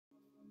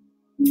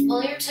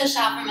Pull your tush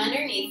out from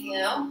underneath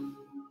you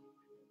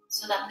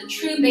so that the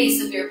true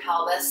base of your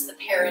pelvis, the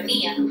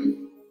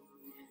perineum,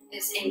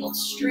 is angled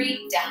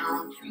straight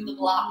down through the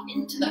block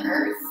into the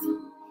earth.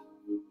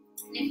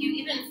 And if you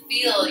even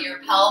feel your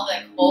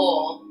pelvic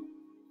bowl,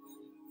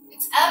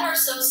 it's ever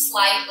so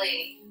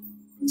slightly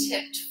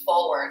tipped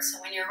forward. So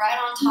when you're right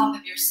on top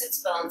of your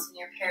sits bones and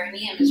your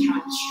perineum is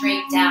drawn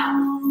straight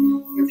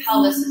down, your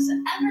pelvis is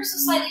ever so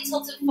slightly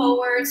tilted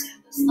forward. So you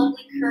have this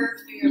lovely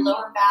curve through your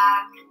lower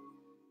back, and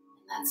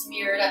that's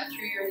mirrored up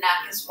through your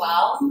neck as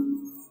well.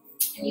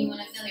 And you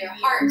want to feel your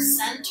heart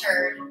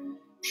centered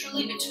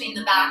truly between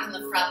the back and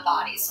the front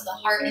body. So the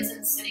heart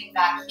isn't sitting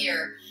back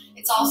here.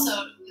 It's also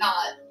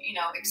not,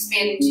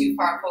 expanding too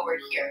far forward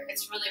here.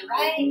 It's really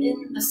right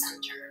in the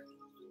center,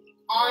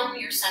 on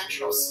your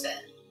central spin.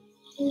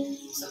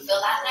 So feel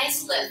that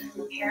nice lift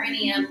from the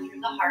perineum through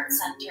the heart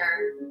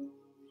center,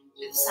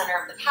 through the center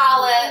of the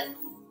palate,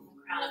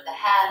 the crown of the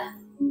head,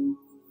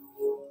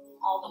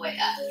 all the way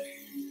up.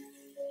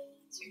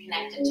 So you're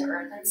connected to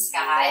earth and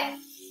sky,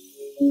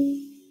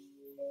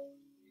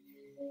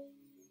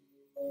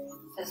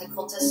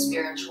 physical to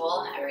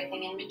spiritual, and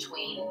everything in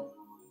between.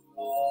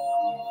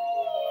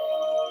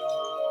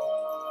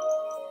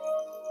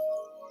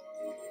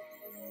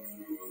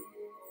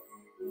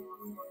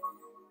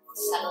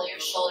 Settle your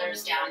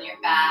shoulders down your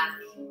back.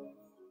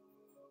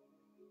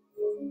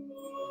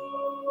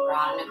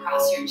 Broaden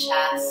across your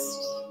chest.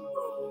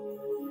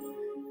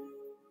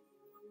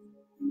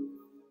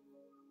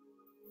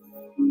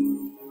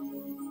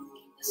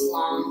 This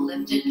long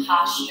lifted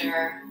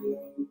posture.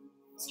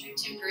 Start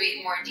to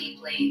breathe more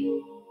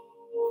deeply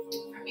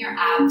from your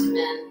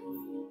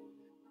abdomen,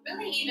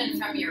 really even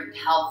from your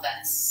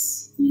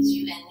pelvis. As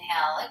you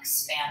inhale,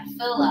 expand,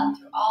 fill up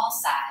through all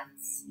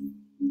sides.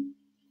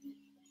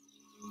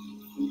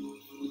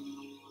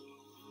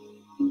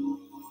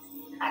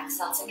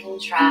 Exhale to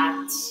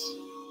contract,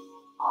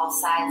 all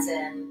sides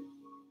in,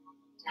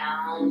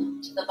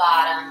 down to the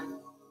bottom.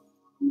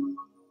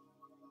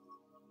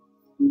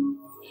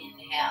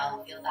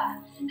 Inhale, feel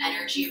that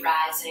energy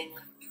rising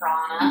with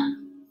prana.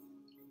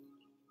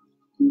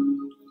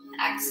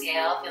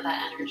 Exhale, feel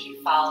that energy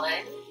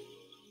falling,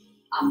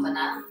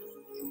 apana.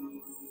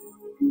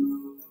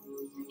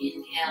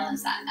 Inhale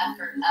is that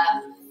effort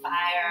up,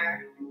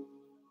 fire.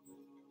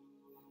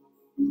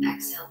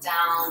 Exhale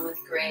down with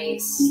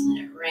grace,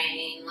 let it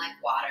rain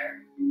like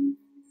water.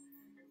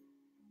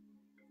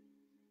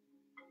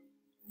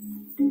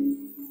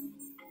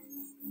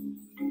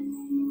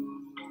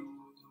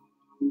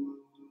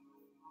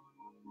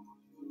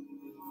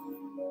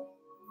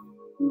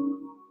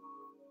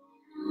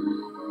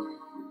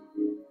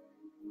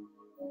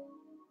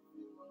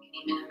 You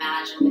can even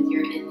imagine with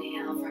your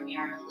inhale from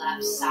your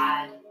left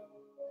side,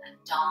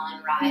 that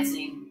dawn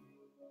rising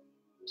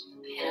to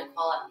the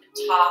pinnacle at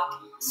the top,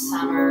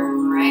 summer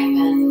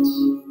ripened.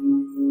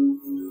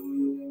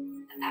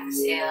 And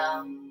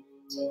exhale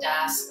to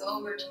dusk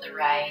over to the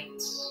right,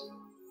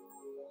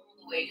 all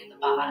the way to the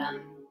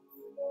bottom,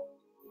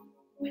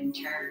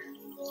 winter.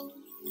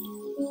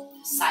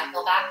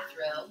 Cycle back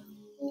through.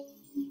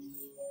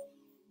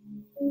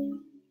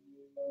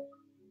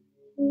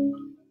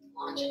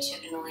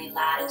 Longitudinally,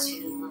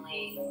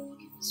 latitudinally, you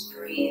can just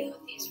breathe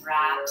with these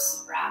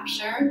wraps of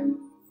rapture.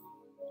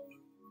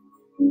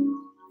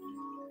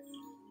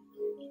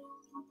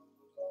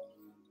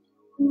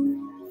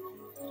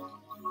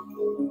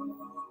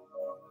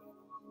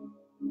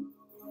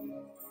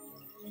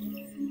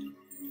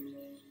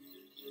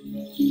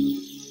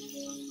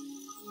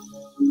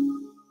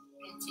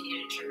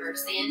 Continue to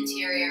traverse the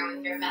interior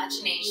with your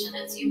imagination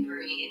as you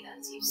breathe,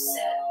 as you sit.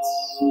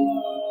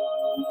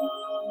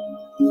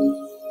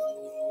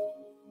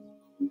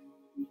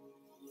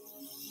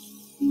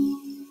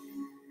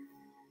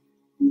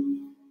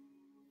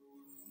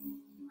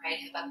 Right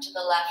hip up to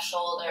the left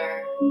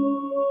shoulder,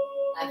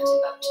 left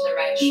hip up to the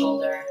right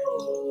shoulder.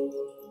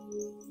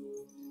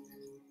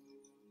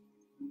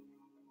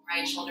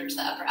 Right shoulder to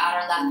the upper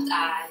outer left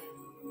eye.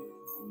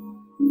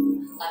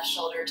 Left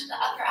shoulder to the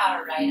upper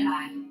outer right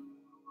eye.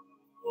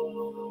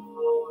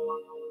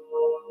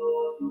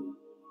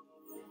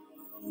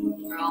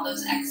 Where all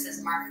those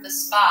X's mark the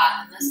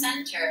spot in the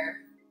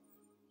center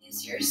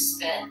is your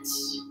spit,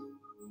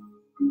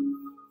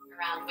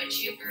 around which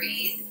you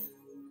breathe.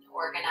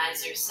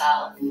 Organize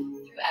yourself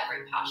through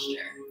every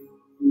posture.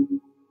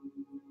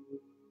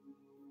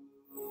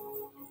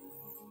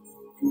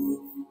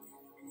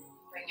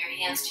 Bring your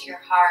hands to your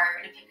heart,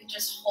 and if you could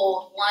just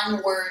hold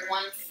one word,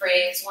 one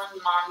phrase, one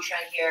mantra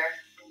here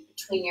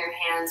between your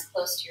hands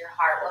close to your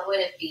heart, what would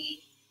it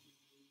be?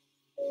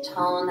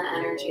 Tone the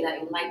energy that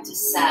you'd like to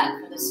set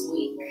for this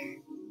week,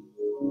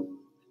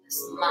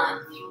 this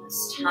month,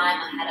 this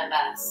time ahead of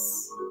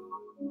us.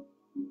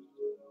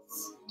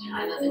 This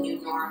time of a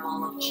new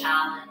normal, of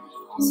challenge,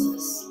 and also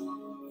this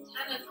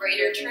time of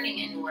greater turning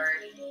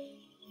inward,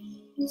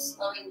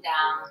 slowing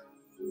down,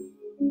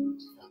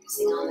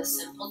 focusing on the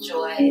simple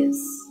joys,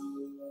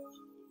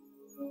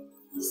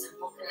 the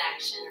simple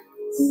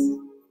connections.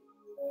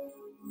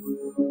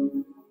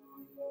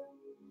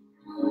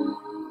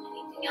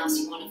 Anything anything else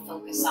you want to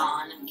focus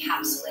on,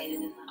 encapsulated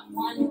in that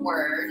one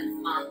word,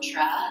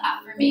 mantra,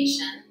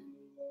 affirmation,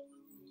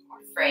 or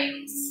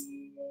phrase.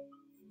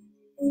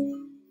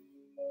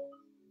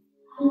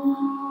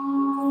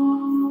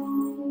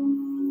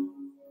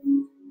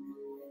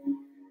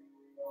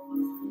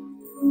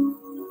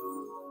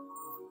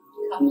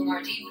 A couple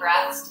more deep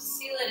breaths to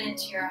seal it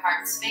into your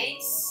heart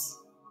space.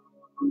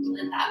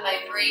 Let that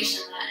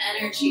vibration, that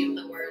energy of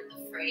the word,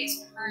 the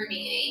phrase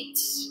permeate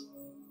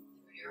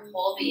through your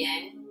whole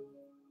being.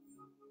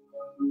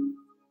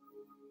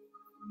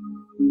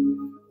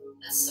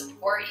 To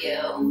support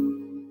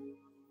you,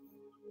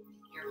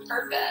 your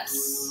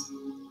purpose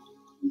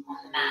on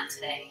the mat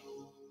today.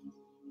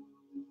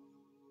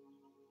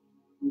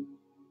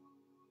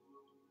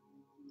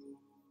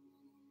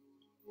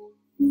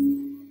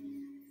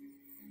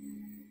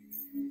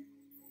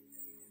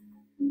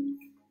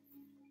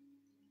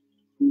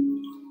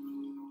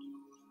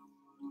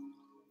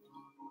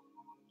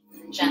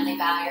 And gently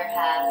bow your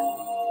head.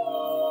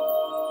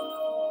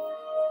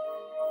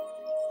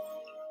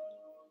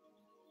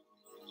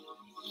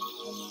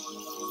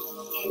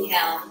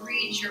 Inhale,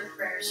 reach your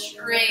prayer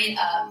straight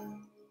up.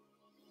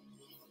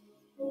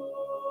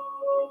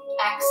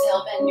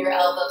 Exhale, bend your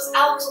elbows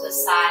out to the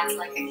sides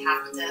like a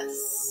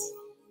cactus.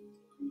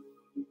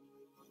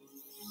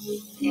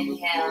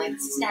 Inhale,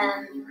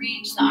 extend,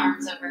 reach the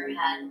arms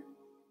overhead.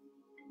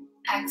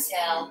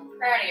 Exhale,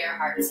 prayer to your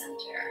heart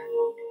center.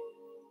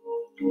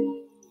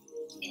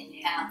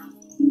 Inhale,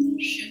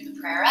 shoot the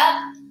prayer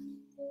up.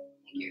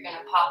 Like you're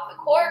gonna pop the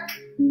cork.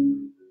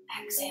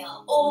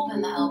 Exhale,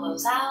 open the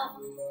elbows out.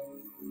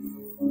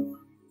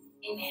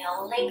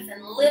 Inhale,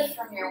 lengthen, lift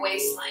from your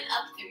waistline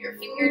up through your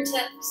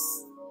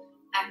fingertips.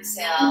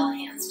 Exhale,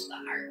 hands to the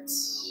heart.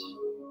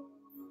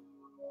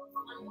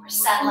 One more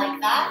set like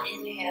that.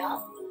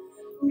 Inhale,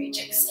 reach,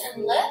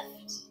 extend,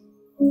 lift.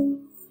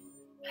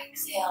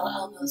 Exhale,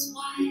 elbows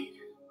wide.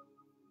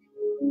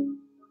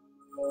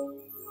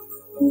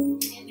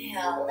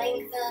 Inhale,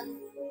 lengthen.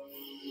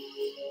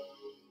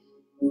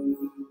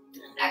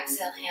 And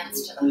exhale,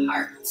 hands to the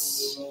heart.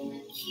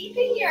 And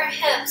keeping your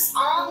hips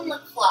on the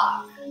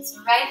clock.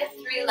 So right hip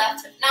 3,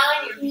 left hip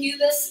 9. Your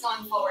pubis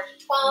going forward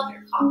to 12.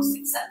 Your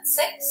coccyx at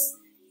 6.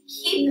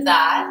 Keep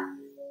that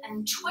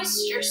and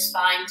twist your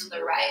spine to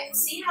the right.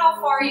 See how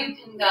far you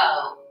can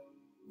go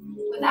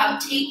without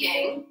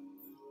taking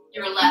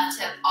your left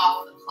hip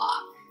off the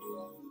clock.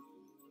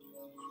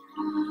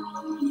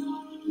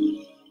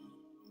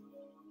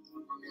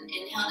 And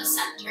inhale to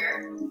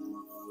center.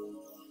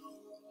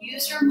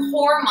 Use your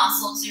core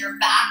muscles, your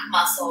back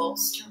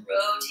muscles, to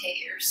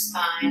rotate your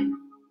spine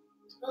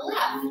to the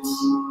left.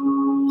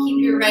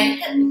 Keep your right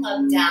hip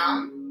plugged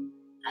down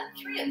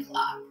at 3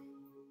 o'clock.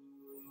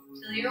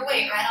 Feel your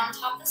weight right on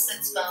top of the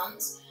sits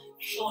bones,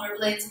 shoulder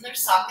blades in their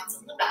sockets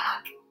in the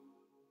back.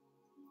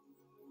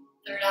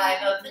 Third eye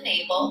above the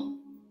navel.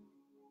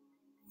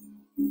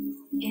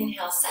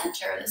 Inhale,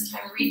 center. This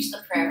time reach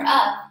the prayer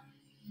up.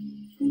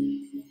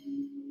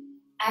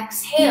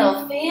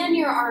 Exhale, fan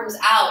your arms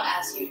out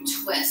as you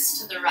twist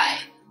to the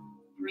right.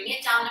 Bring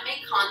it down to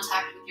make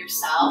contact with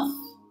yourself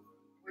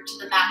or to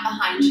the mat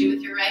behind you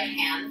with your right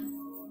hand.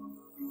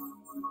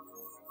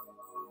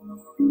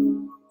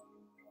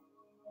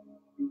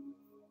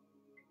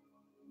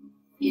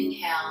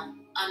 Inhale,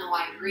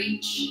 unwind,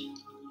 reach.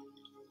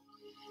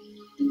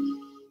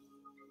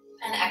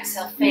 And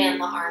exhale, fan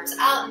the arms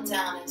out and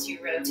down as you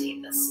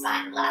rotate the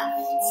spine left.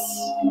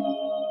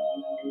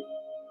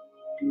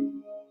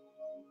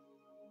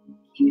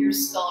 Keep your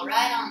skull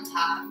right on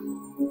top.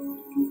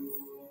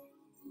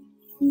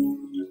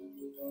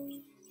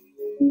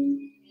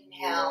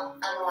 Inhale,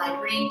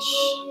 unwind, reach.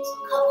 So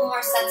a couple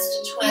more sets to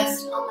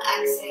twist on the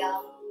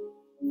exhale.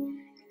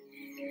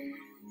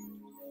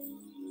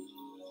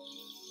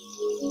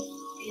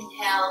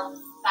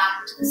 Inhale,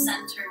 back to the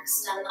center,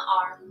 extend the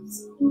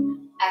arms.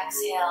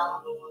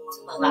 Exhale to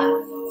the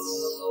left.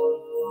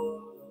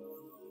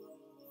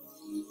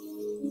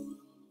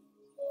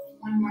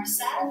 One more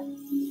set.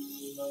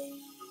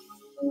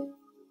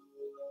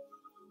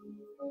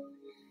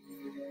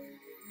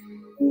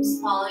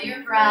 Just follow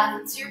your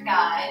breath, it's your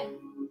guide.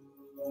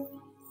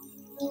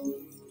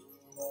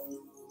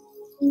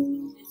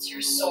 It's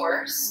your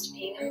source to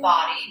being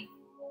embodied,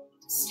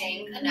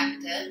 staying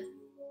connected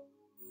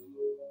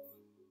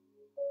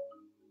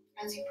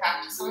as you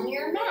practice on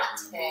your mat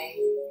today.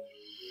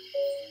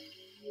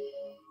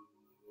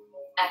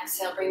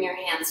 Exhale, bring your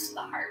hands to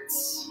the heart.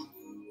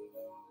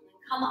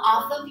 Come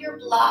off of your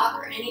block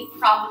or any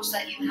problems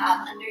that you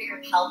have under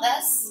your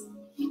pelvis.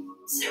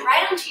 Sit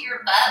right onto your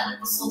butt with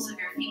the soles of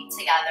your feet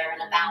together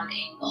in a bound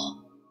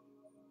angle.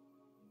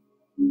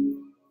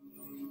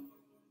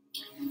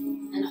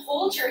 And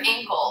hold your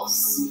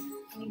ankles.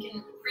 You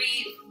can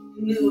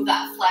remove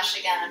that flesh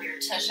again of your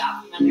tush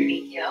out from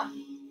underneath you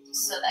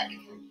so that you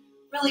can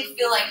really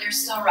feel like you're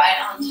still right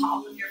on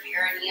top of your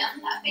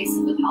perineum, that base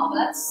of the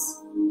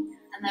pelvis.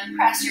 And then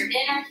press your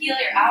inner heel,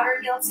 your outer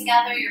heel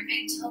together, your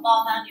big toe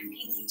ball mound, your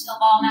pinky toe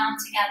ball mound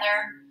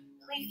together.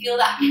 Really feel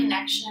that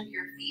connection of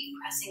your feet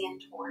pressing in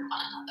toward one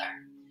another.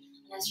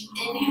 And As you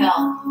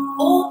inhale,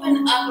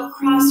 open up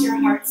across your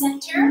heart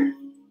center.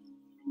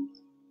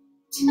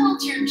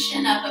 Tilt your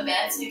chin up a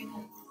bit so you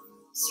can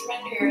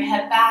surrender your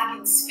head back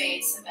in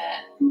space a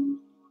bit.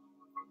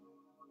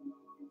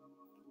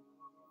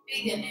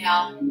 Big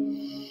inhale.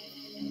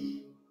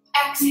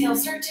 Exhale,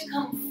 start to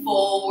come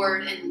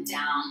forward and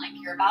down like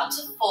you're about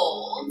to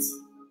fold.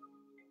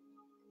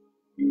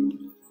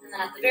 And then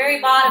at the very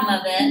bottom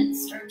of it,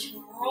 start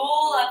to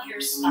roll up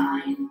your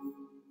spine.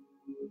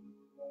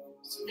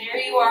 So there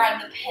you are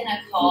at the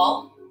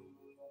pinnacle.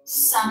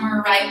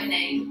 Summer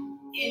ripening.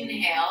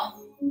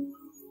 Inhale.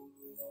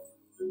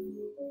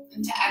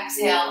 And to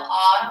exhale,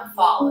 autumn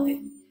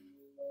falling.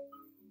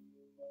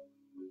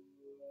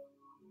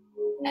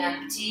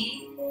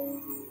 Empty.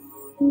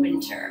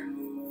 Winter.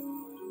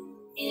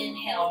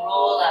 Inhale,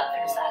 roll up.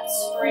 There's that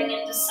spring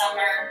into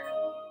summer.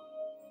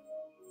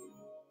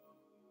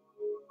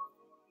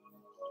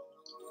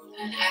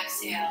 And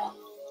exhale,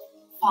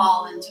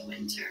 fall into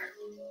winter.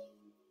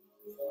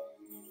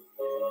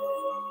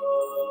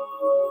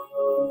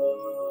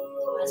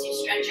 So as you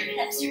stretch your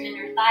hips, your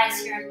inner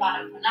thighs here in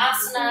Baddha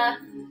Konasana,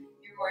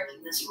 you're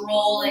working this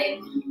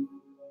rolling,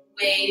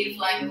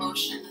 wave-like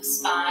motion in the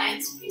spine.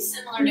 It's pretty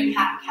similar to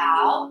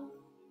cat-cow.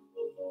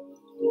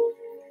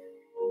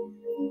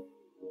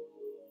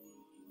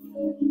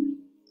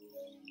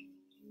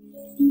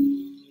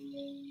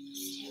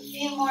 Just do a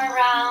few more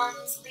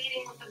rounds,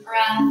 leading with the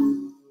breath.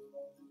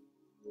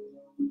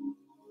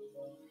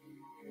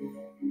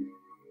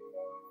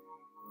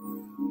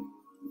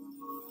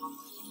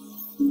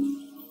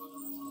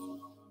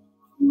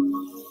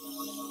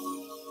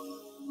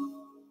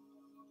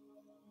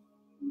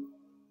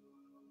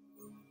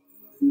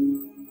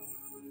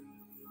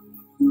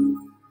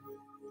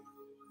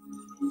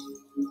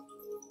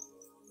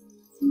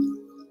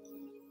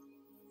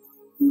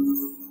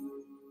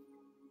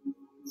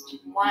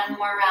 Just one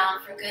more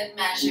round for good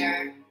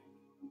measure.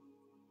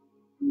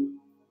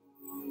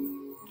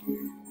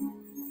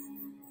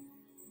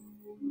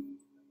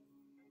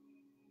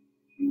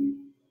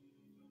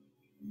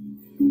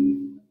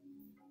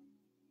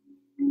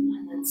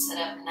 And then sit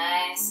up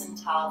nice and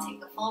tall.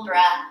 Take a full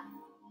breath.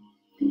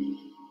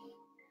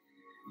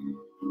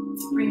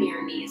 Bring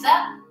your knees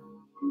up.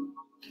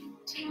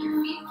 Take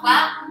your feet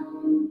flat.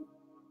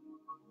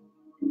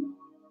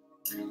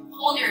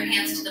 Hold your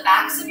hands to the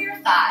backs of your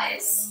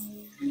thighs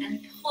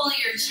and pull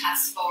your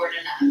chest forward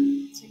and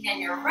up. So again,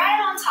 you're right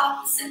on top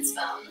of the sits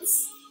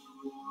bones.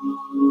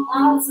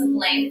 Lots of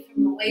length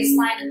from the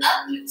waistline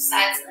up through the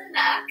sides of the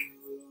neck.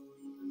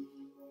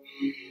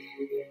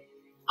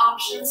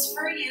 Options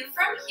for you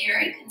from here.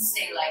 You can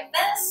stay like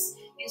this,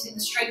 using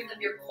the strength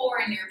of your core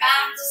and your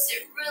back to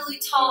sit really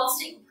tall,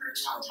 staying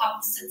perched on top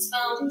of the sits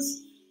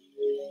bones.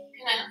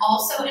 You can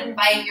also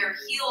invite your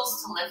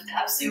heels to lift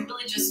up, so you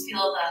really just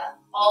feel the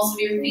balls of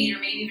your feet or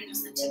maybe even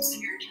just the tips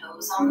of your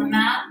toes on the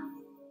mat.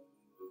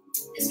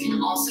 This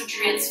can also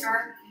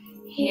transfer.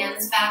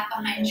 Hands back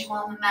behind you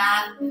on the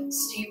mat.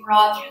 Stay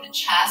broad through the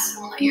chest.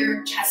 Don't let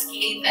your chest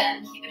cave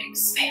in. Keep it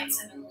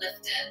expansive and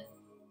lifted.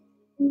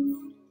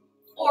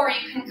 Or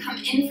you can come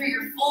in for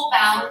your full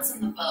balance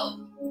in the boat.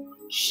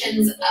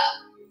 Shins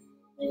up.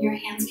 And your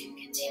hands can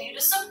continue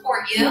to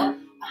support you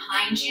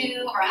behind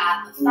you or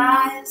at the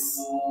thighs.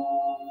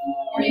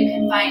 Or you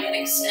can find an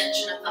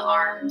extension of the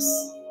arms.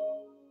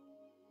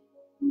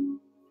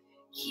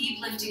 Keep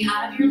lifting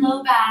out of your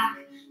low back.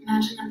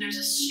 Imagine that there's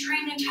a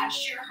string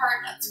attached to your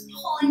heart that's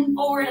pulling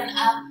forward and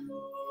up.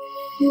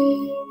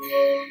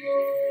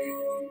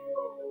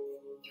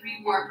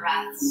 3 more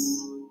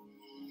breaths.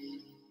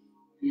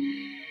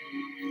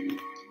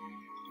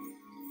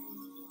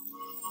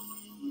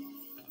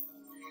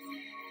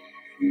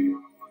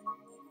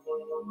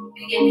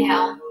 Big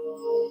inhale.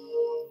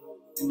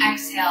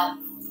 Exhale,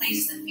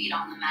 place the feet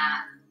on the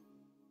mat.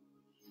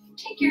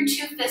 Take your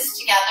 2 fists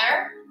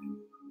together.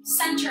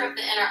 Center of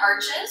the inner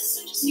arches,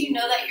 so just so you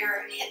know that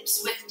your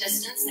hips width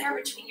distance there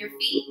between your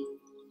feet.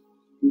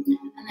 And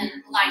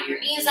then line your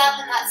knees up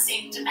in that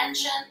same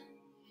dimension.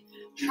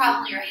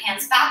 Travel your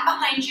hands back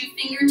behind you,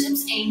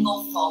 fingertips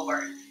angle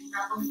forward.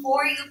 Now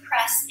before you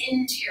press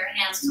into your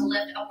hands to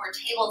lift upward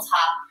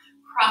tabletop,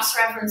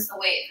 cross-reference the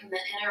weight from the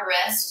inner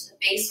wrist to the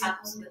base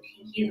knuckles of the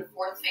pinky and the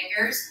 4th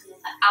fingers, and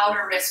then the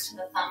outer wrist to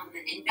the thumb and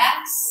the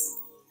index.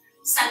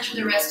 Center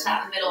the wrist to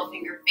that middle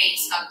finger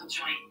base knuckle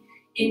joint.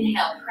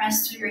 Inhale,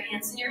 press through your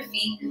hands and your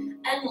feet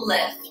and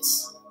lift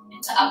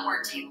into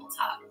upward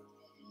tabletop.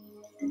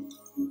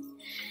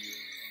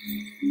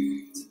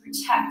 So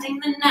protecting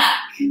the neck.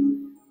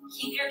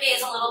 Keep your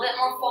gaze a little bit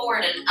more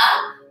forward and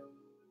up.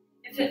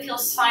 If it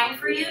feels fine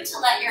for you to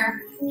let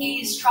your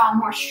gaze draw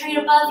more straight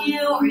above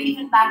you or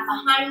even back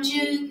behind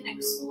you, you can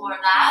explore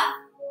that.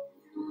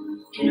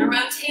 Inner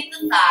rotate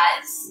the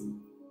thighs.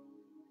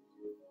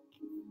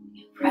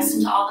 Press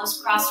into all those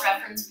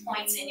cross-reference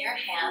points in your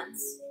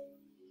hands.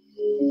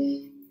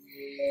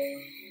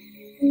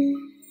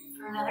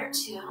 For another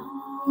 2.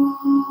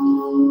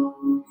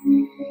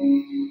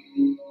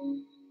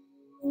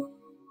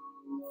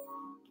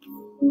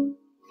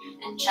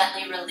 And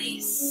gently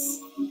release.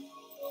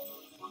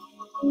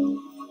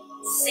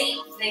 Same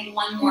thing,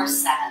 one more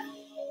set.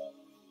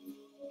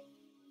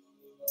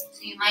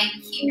 So you might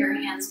keep your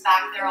hands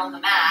back there on the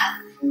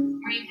mat,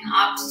 or you can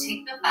opt to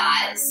take the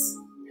thighs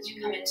as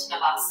you come into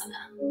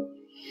Navasana.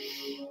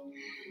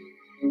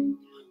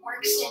 Or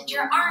extend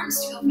your arms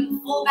to go for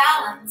the full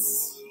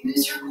balance.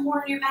 Use your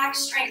core and your back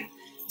strength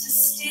to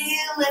stay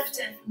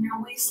lifted from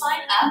your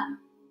waistline up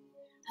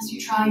as you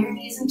draw your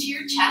knees into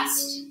your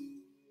chest.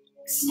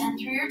 Extend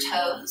through your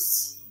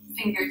toes,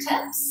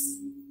 fingertips.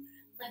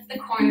 Lift the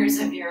corners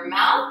of your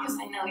mouth, because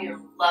I know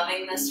you're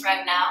loving this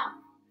right now.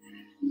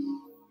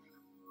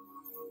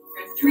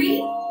 For 3,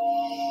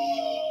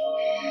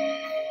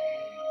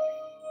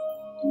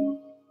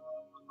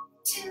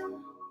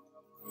 2,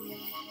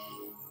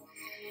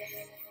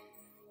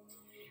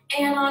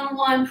 and on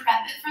 1,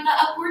 prep it for the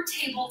upward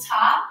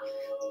tabletop.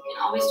 You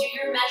can always do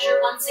your measure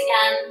once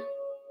again.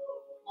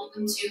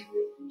 Welcome to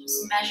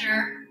just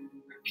measure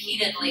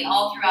repeatedly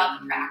all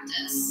throughout the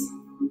practice.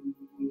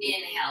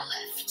 Inhale,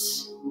 lift.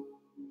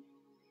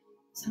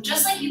 So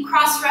just like you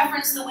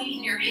cross-reference the weight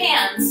in your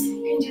hands,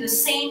 you can do the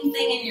same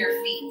thing in your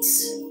feet.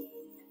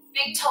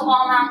 Big toe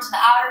ball mount to the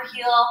outer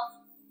heel,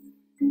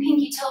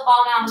 pinky toe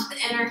ball mount to the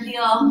inner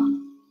heel.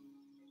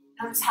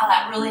 Notice how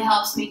that really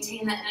helps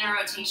maintain the inner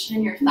rotation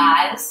in your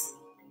thighs.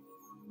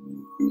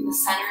 From the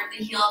center of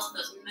the heel to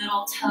those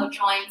middle toe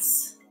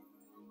joints,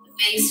 the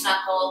base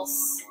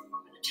knuckles,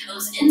 the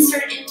toes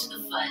inserted into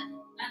the foot.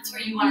 That's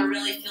where you want to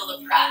really feel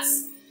the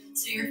press.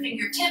 So your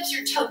fingertips,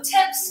 your toe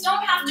tips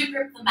don't have to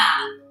grip the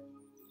mat.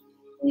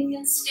 They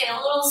can stay a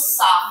little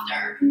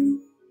softer.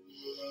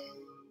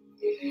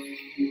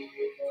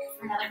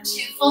 For another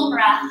 2 full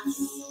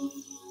breaths.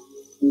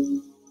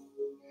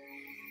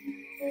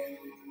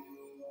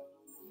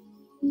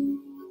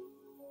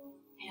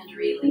 And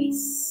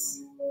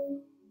release.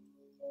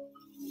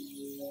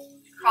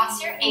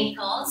 Cross your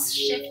ankles,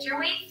 shift your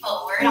weight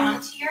forward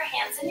onto your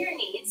hands and your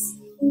knees.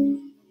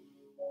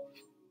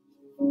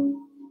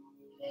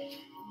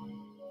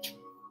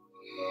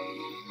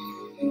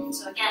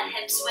 So again,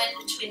 hips width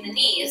between the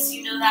knees.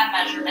 You know that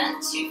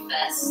measurement, 2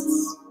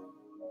 fists.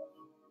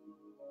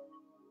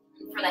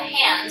 For the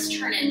hands,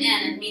 turn it in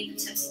and meet the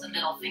tips of the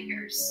middle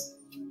fingers.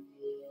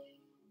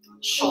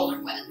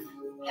 Shoulder width.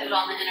 Pivot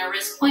on the inner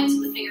wrist points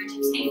of the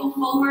fingertips, angle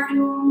forward.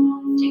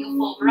 Take a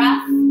full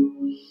breath.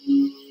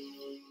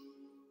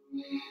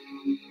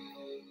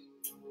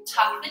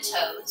 Tuck the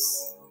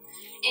toes.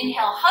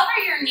 Inhale, hover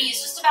your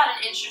knees just about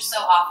an inch or so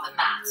off the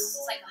mat. This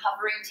is like a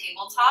hovering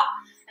tabletop.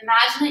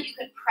 Imagine that you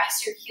could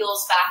press your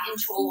heels back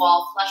into a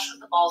wall flush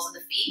with the balls of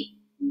the feet.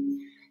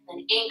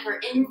 Then anchor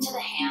into the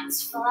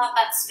hands. Fill out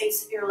that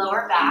space of your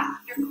lower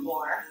back, your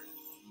core.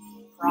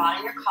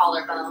 Broaden your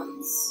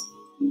collarbones.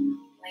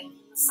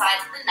 Lengthen the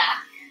sides of the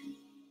neck.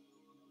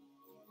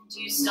 Do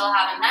you still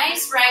have a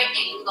nice right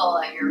angle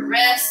at your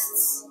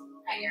wrists,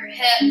 at your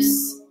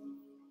hips,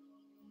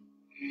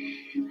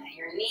 at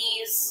your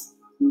knees?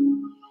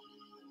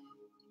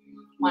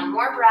 1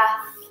 more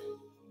breath.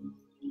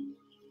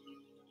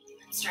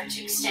 Start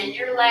to extend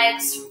your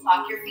legs,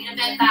 walk your feet a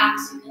bit back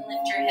so you can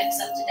lift your hips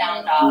up to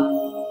down dog.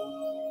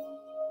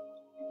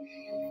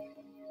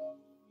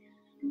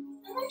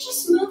 And then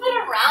just move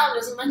it around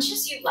as much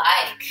as you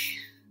like.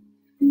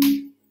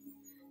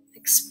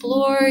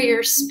 Explore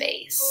your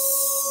space.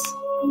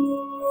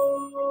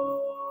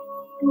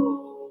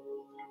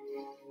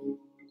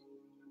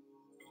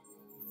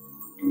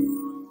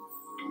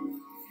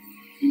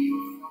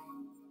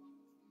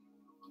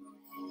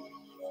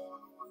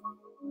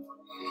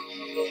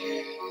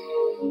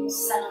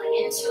 Settling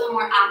into a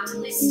more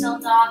actively still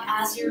dog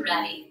as you're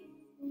ready.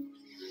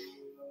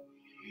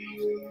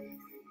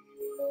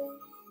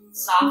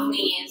 Soft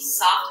knees,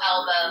 soft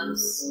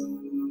elbows.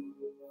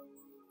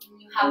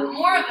 You have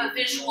more of a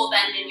visual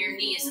bend in your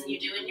knees than you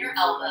do in your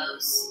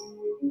elbows.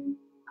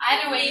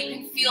 Either way, you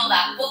can feel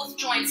that both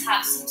joints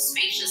have some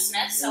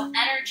spaciousness, so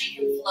energy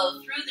can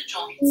flow through the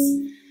joints.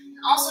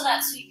 And also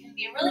that so you can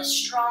be really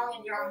strong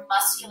in your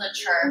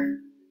musculature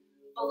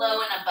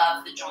below and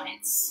above the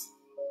joints.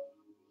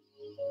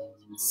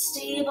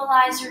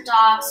 Stabilize your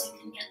dog so you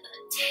can get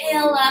the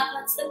tail up,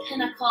 that's the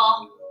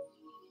pinnacle.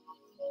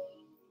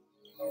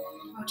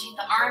 Rotate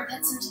the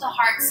armpits into the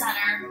heart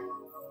center.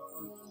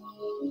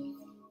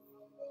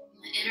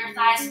 The inner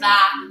thighs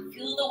back.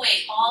 Feel the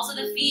weight, balls of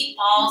the feet,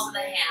 balls of the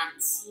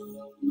hands.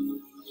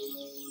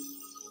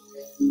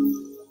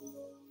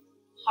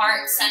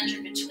 Heart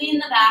centered between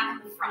the back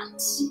and the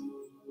front.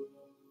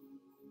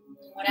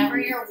 Whatever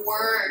your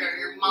word or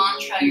your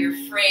mantra, your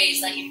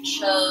phrase that you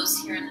chose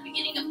here in the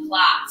beginning of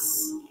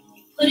class,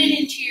 you put it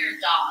into your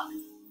dog.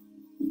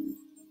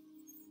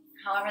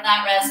 However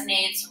that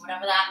resonates or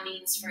whatever that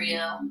means for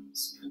you,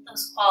 just put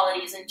those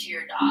qualities into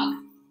your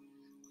dog.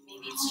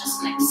 Maybe it's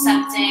just an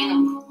accepting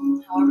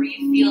of however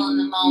you feel in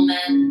the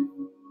moment.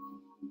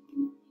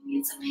 Maybe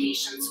it's a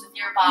patience with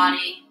your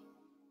body,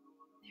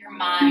 with your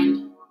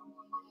mind.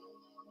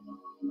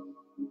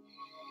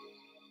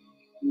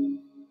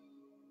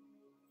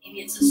 Maybe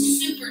it's to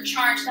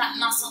supercharge that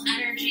muscle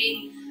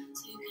energy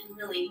so you can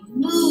really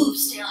move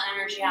stale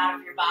energy out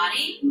of your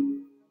body.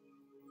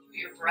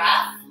 your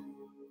breath.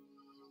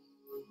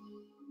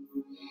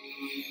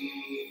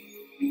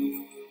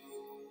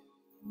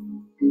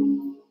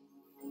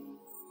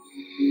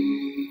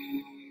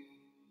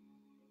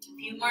 A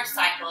few more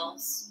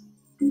cycles.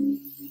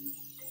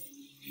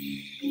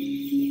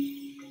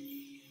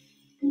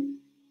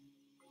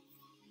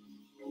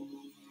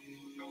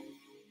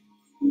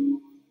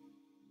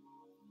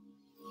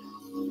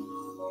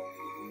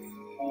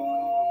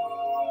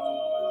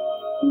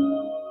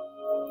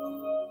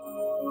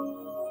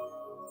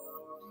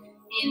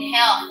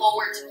 Inhale,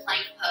 forward to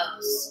plank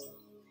pose.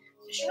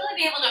 You should really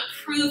be able to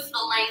prove the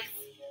length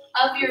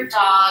of your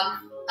dog,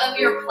 of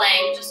your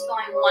plank, just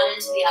going one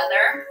into the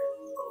other.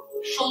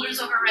 Shoulders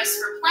over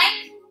wrists for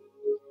plank.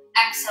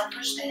 Exhale,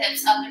 push the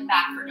hips up and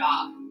back for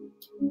dog.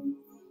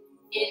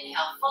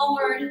 Inhale,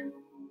 forward.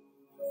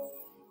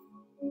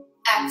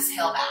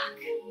 Exhale, back.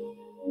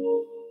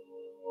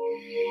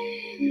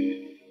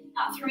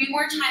 Now 3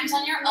 more times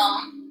on your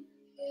own.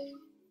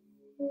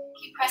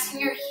 Keep pressing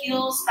your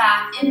heels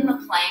back in the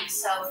plank,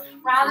 so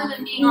rather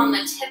than being on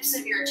the tips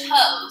of your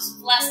toes,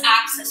 with less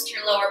access to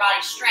your lower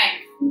body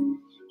strength,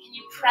 can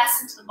you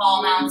press into the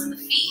ball mounds of the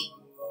feet?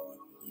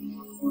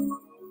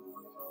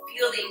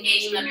 Feel the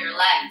engagement of your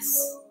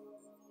legs.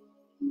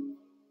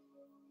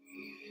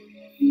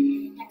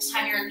 Next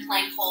time you're in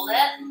plank, hold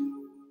it.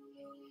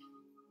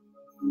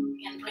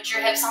 And put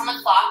your hips on the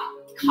clock,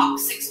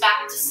 coccyx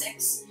back to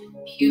 6,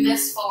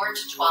 pubis forward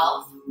to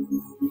 12.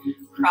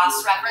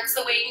 Cross-reference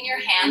the weight in your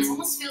hands.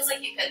 Almost feels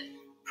like you could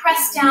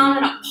press down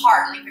and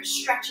apart, like you're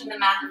stretching the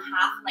mat in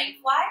half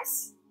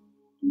lengthwise.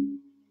 A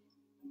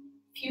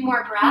few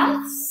more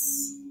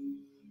breaths.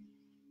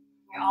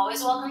 You're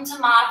always welcome to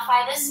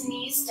modify this,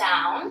 knees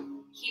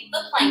down. Keep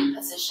the plank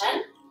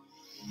position.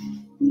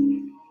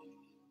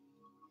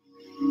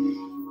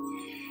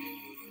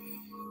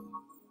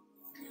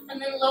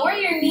 And then lower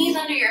your knees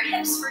under your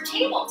hips for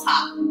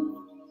tabletop.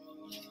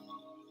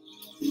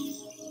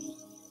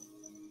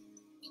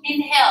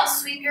 Inhale,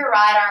 sweep your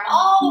right arm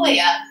all the way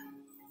up.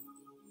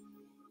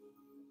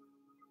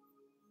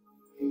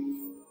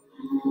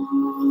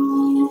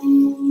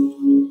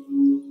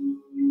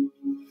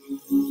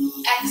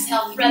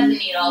 Exhale, thread the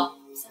needle,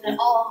 send it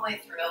all the way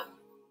through.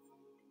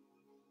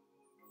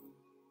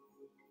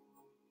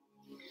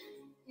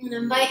 And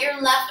invite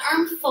your left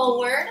arm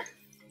forward,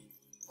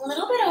 a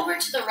little bit over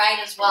to the right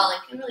as well.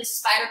 Like you can really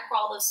spider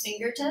crawl those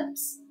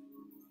fingertips.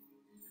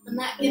 And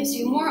that gives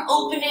you more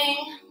opening,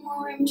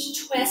 more room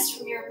to twist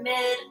from your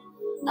mid,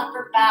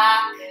 upper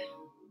back,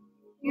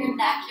 your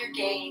neck, your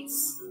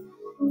gaze.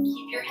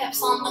 Keep your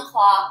hips on the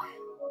clock.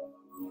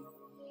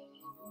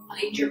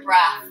 Find your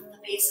breath. At the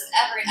base of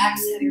every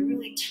exhale, you're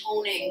really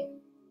toning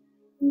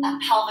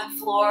that pelvic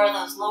floor,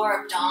 those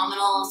lower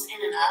abdominals,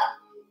 in and up.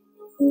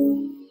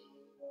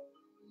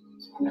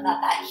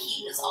 Remember that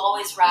heat is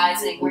always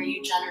rising where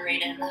you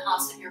generate it in the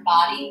house of your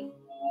body.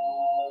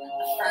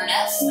 The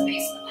furnace, the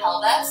base of the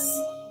pelvis.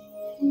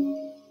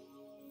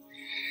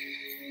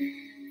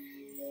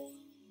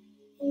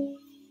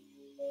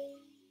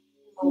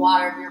 The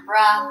water of your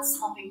breath is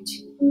helping to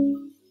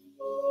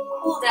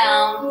cool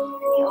down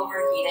the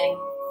overheating.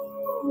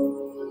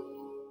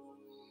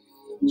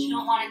 But you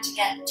don't want it to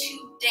get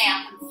too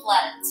damp and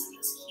flooded, so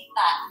just keep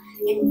that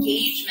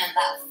engagement,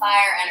 that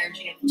fire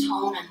energy of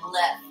tone and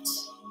lift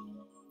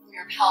from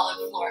your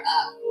pelvic floor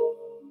up.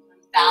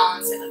 And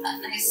balance it with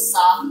that nice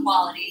soft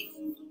quality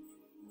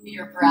of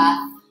your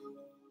breath.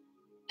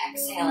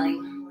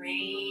 Exhaling,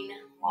 rain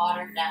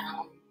water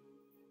down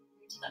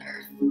to the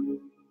earth.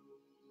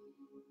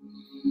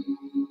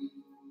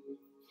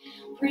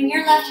 Bring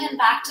your left hand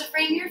back to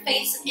frame your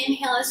face and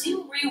inhale as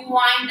you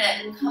rewind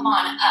it and come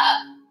on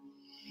up.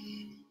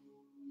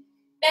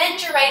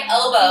 Bend your right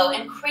elbow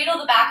and cradle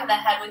the back of the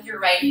head with your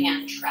right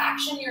hand.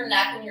 Traction your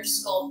neck and your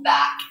skull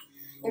back.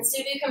 And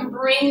see if you can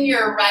bring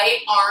your right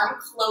arm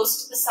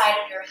close to the side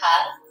of your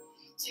head.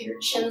 So your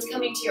chin's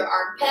coming to your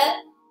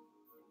armpit.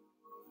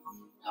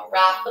 Now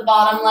wrap the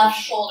bottom left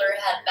shoulder,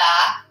 head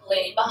back,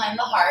 blade behind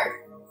the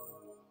heart.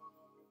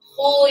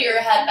 Pull your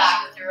head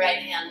back with your right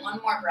hand. One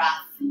more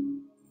breath.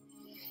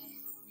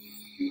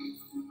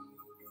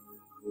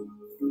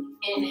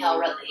 Inhale,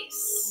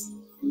 release.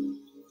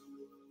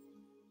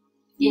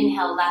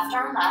 Inhale, left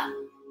arm up.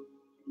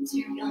 So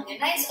you're feeling a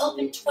nice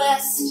open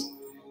twist.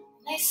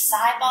 Nice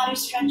side body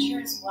stretch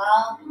here as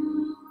well.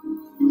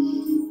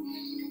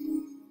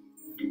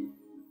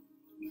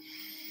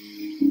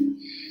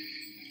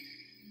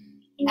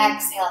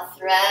 Exhale,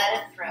 thread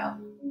it through.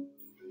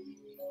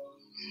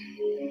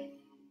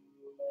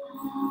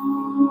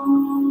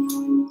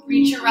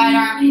 Reach your right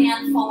arm,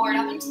 hand forward,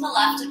 up into the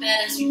left a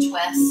bit as you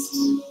twist.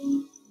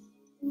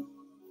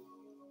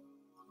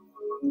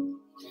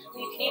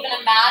 You can even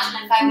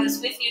imagine if I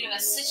was with you to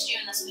assist you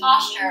in this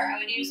posture, I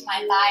would use my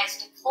thighs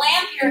to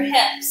clamp your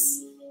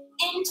hips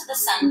into the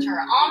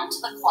center, onto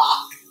the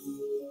clock,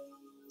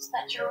 so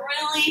that you're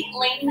really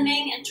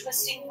lengthening and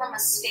twisting from a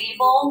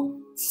stable,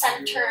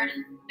 centered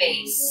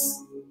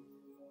base,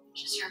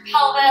 which is your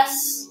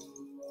pelvis,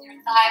 your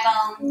thigh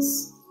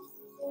bones,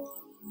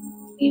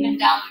 Even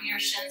down through your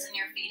shins and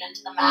your feet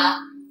into the mat.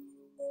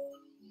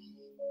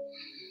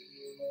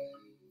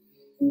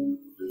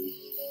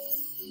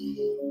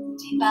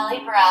 Deep belly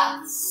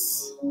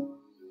breaths.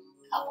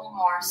 Couple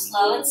more,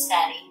 slow and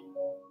steady.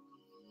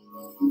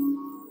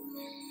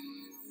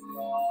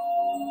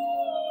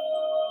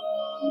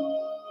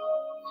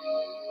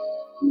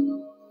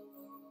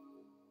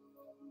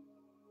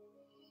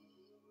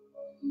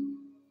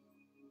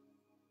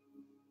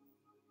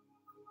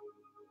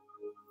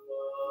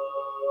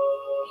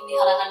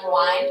 Inhale to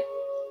unwind.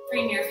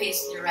 Bring your face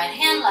with your right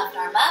hand, left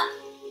arm up.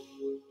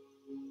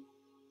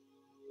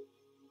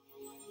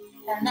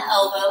 Bend the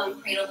elbow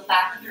and cradle the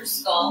back of your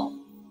skull.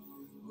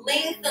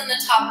 Lengthen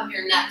the top of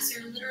your neck, so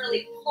you're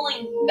literally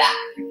pulling back.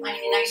 You're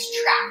finding a nice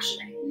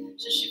traction.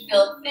 So you should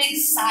feel a big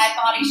side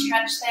body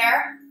stretch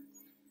there,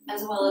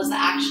 as well as the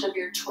action of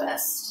your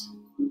twist.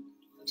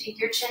 Take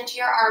your chin to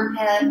your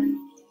armpit,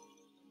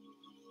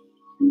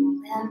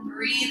 and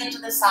breathe into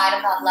the side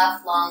of that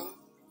left lung.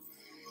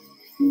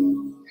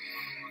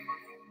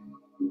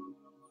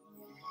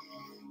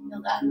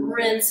 Feel that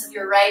rinse of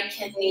your right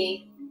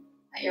kidney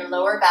at your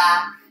lower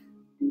back.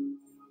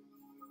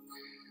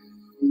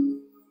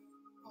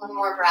 One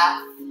more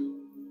breath.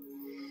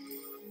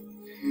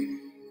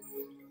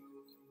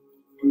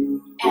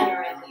 And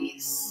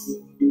release.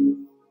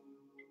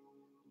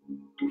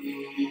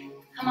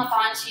 Come up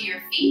onto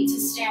your feet to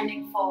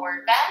standing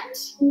forward bend.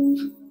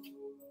 You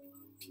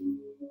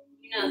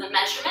know the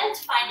measurement.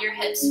 Find your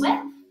hips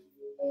width.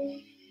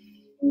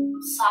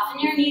 Soften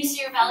your knees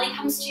so your belly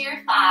comes to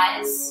your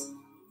thighs.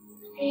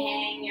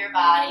 Hang your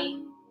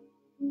body.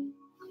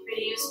 Free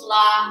to use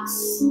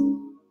blocks.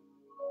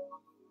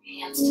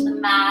 Hands to the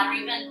mat, or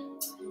even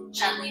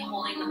gently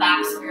holding the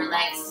backs of your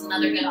legs is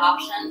another good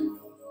option.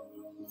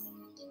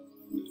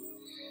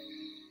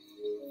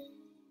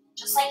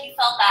 Just like you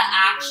felt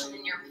that action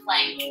in your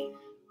plank,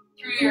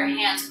 through your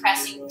hands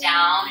pressing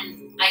down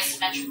and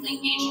isometrically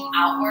engaging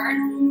outward,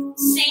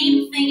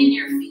 same thing in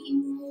your feet.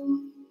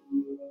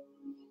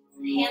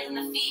 The hands and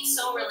the feet,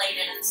 so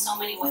related in so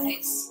many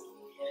ways.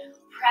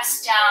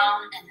 Press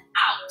down and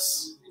out.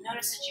 And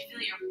notice that you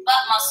feel your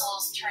butt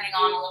muscles turning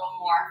on a little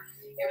more.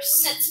 Your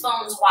sits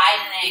bones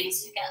widening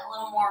so you get a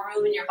little more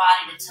room in your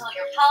body to tilt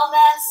your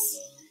pelvis.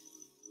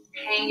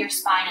 Hang your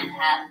spine and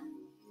head.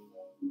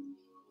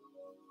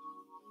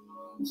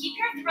 Keep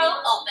your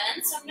throat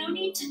open, so no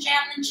need to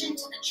jam the chin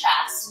to the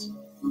chest.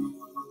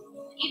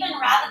 Even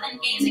rather than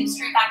gazing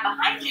straight back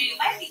behind you, you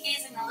might be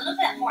gazing a little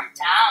bit more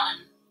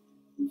down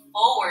and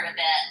forward a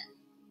bit.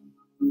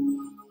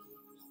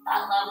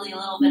 That lovely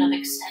little bit of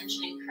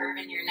extension and curve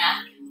in your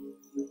neck.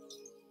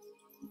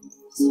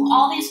 So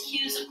all these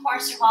cues, of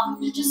course, you're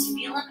welcome to just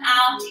feel them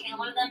out,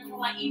 tailor them for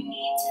what you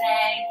need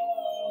today.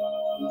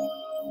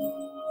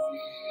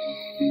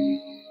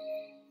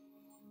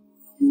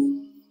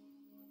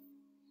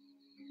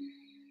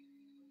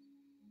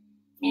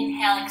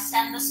 Inhale,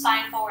 extend the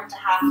spine forward to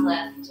half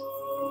lift.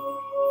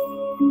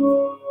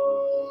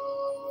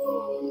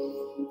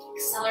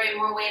 Accelerate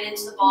more weight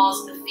into the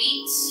balls of the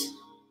feet.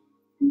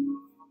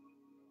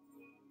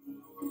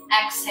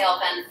 Exhale,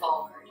 bend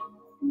forward.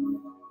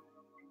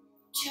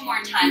 2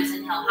 more times.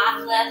 Inhale, half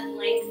lift,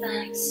 lengthen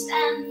and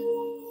extend.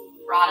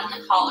 Broaden the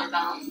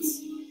collarbones.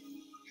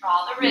 Draw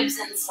the ribs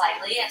in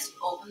slightly as you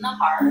open the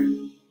heart.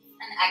 And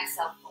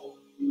exhale, fold.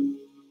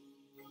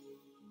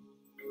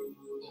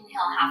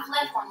 Inhale, half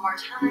lift, 1 more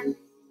time.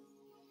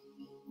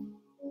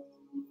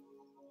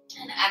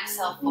 And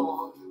exhale,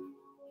 fold.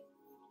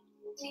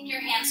 Take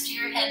your hands to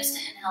your hips to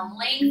inhale,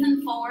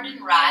 lengthen forward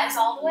and rise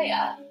all the way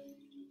up.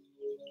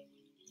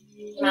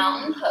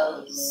 Mountain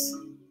pose.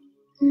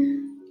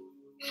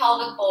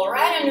 Pelvic bowl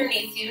right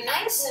underneath you,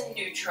 nice and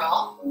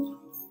neutral.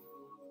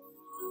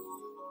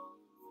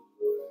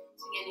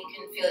 So again, you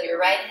can feel your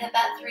right hip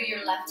at 3,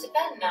 your left hip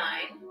at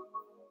 9.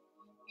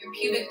 Your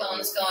pubic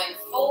bones going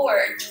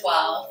forward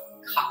 12,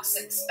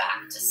 coccyx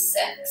back to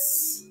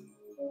 6.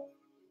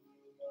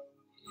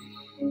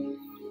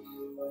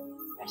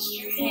 Rest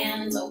your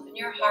hands, open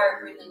your heart,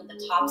 breathe into the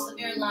tops of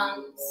your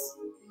lungs.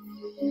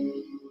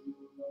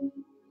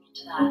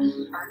 Into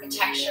that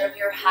architecture of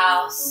your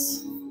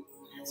house.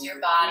 That's your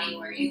body,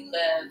 where you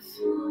live,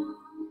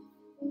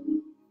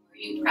 where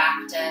you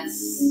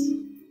practice,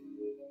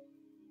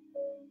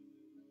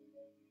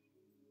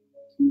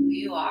 who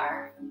you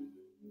are.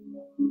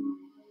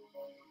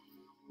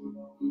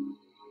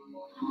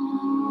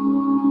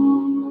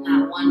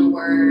 That one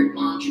word,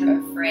 mantra,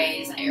 or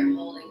phrase that you're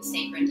holding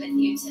sacred with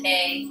you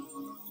today.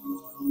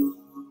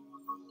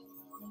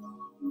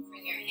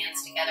 Bring your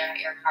hands together at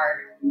your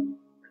heart.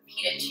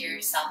 Repeat it to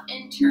yourself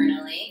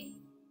internally.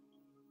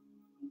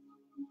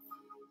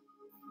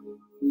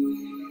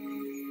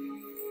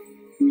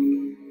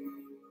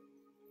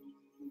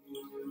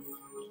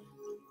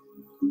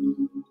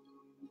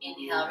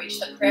 Inhale, reach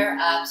the prayer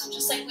up. So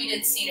just like we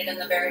did seated in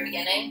the very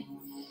beginning.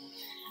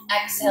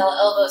 Exhale,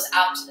 elbows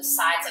out to the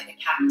sides like a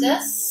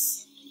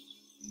cactus.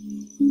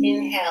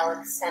 Inhale,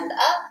 extend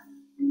up.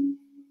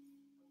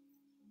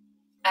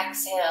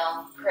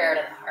 Exhale, prayer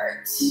to the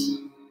heart.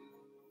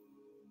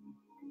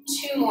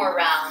 2 more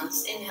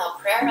rounds. Inhale,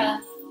 prayer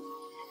up.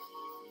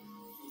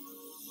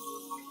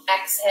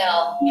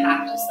 Exhale,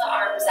 cactus the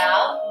arms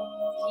out.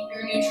 Keep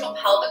your neutral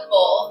pelvic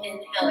bowl.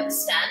 Inhale,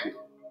 extend.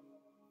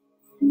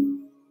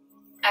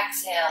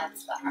 Exhale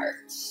to the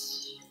heart.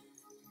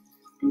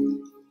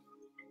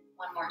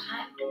 One more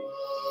time.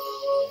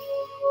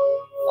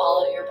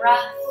 Follow your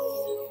breath.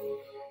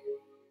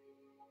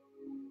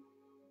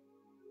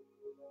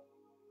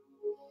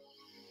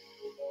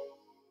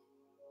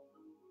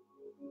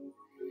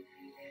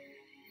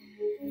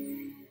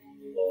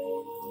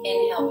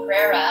 Inhale,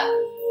 prayer up.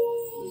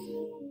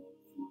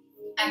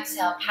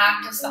 Exhale,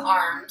 cactus the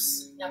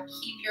arms. Now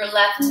keep your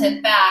left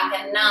hip back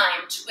at 9.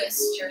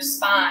 Twist your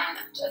spine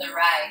to the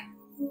right.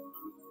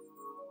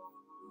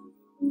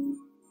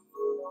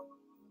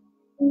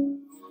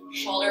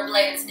 Shoulder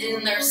blades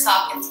in their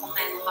sockets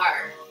behind the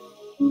heart.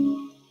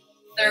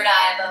 Third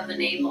eye above the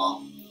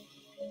navel.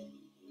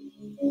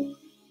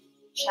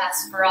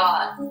 Chest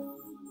broad.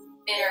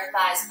 Inner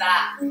thighs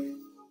back.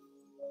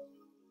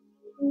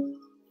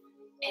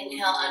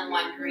 Inhale,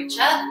 unwind, reach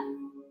up.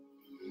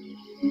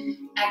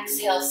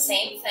 Exhale,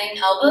 same thing,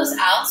 elbows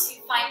out, so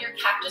you find your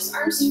cactus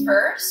arms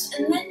first,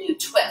 and then you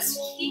twist,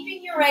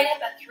 keeping your right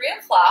hip at 3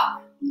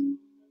 o'clock,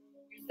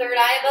 your third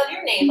eye above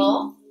your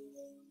navel,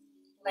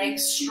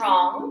 legs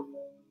strong,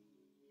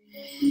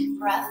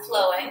 breath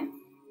flowing.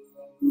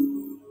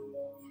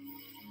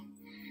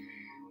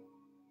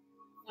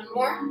 One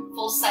more,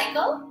 full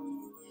cycle.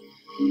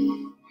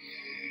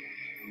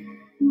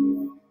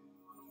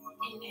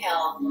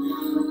 Inhale,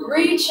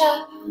 reach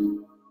up.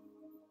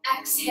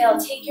 Exhale,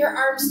 take your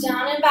arms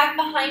down and back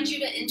behind you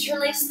to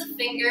interlace the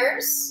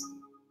fingers.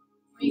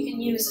 Or you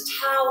can use a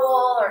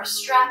towel or a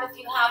strap if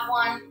you have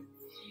one.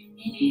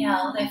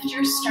 Inhale, lift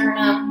your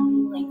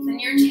sternum, lengthen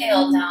your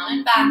tail down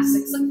and back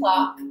 6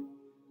 o'clock.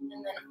 And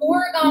then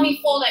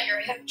origami fold at your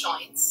hip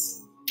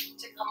joints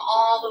to come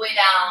all the way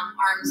down,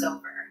 arms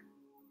over.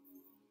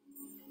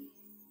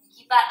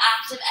 Keep that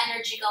active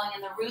energy going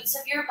in the roots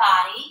of your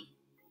body.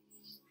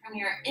 From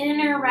your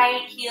inner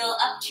right heel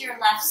up to your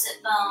left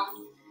sit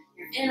bone.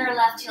 Your inner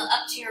left heel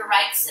up to your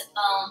right sit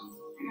bone.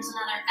 There's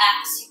another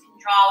X you can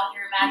draw with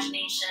your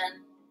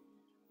imagination.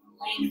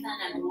 Lengthen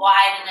and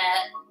widen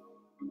it.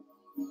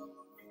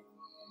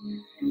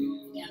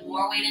 Get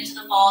more weight into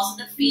the balls of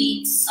the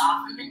feet.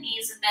 Soften the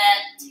knees a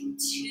bit. Take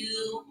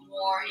 2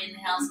 more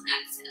inhales and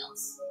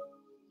exhales.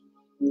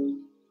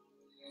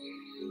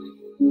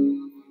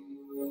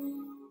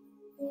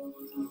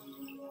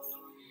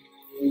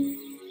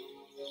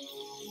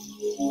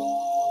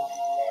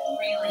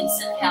 Release,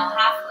 inhale,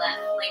 half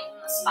lift, lengthen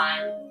the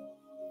spine.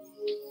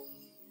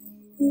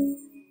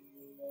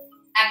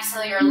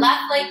 Exhale your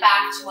left leg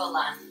back to a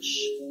lunge.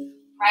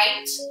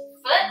 Right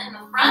foot in the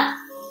front.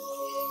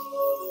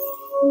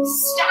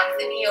 Stack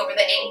the knee over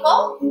the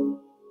ankle.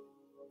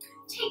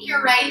 Take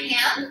your right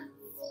hand,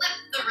 flip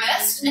the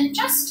wrist, and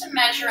just to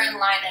measure and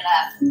line it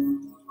up,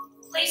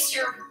 place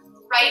your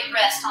right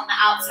wrist on the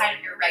outside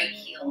of your right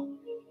heel.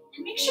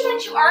 And make sure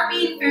that you are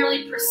being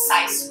fairly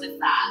precise with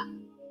that.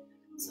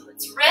 So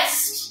it's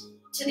wrist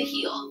to the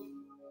heel.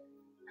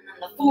 And then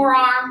the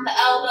forearm, the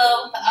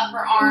elbow, the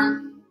upper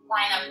arm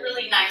line up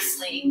really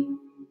nicely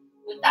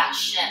with that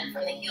shin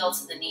from the heel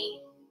to the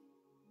knee.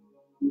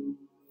 And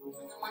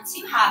then once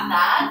you have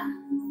that,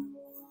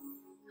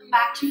 come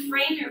back to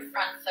frame your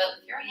front foot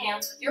with your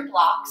hands, with your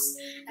blocks,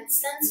 and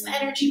send some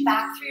energy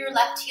back through your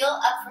left heel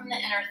up from the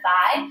inner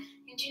thigh.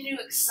 Continue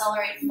to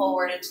accelerate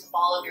forward into the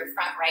ball of your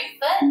front right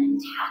foot and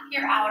tap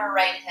your outer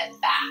right hip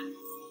back.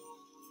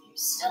 You're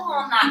still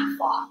on that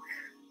clock.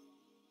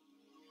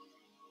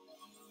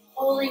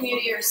 Holding you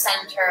to your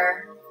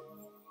center,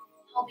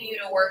 helping you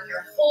to work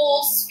your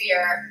whole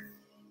sphere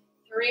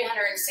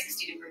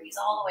 360 degrees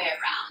all the way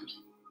around.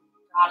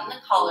 Broaden the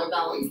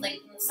collarbones,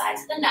 lengthen the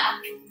sides of the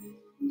neck,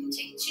 and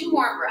take 2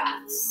 more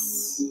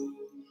breaths. So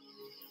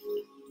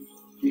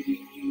you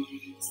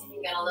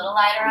can get a little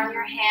lighter on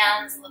your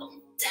hands, a little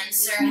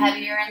denser,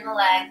 heavier in the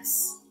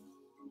legs.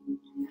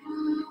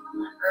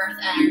 Earth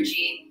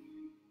energy.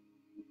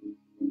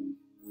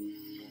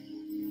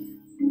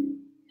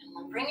 And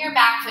then bring your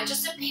back foot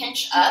just a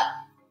pinch up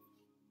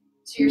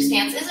so your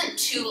stance isn't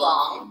too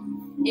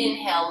long.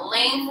 Inhale,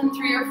 lengthen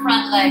through your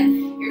front leg.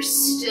 You're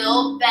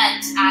still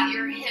bent at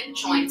your hip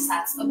joints.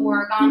 That's the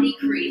origami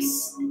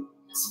crease.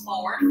 This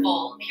forward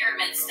fold,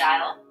 pyramid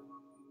style.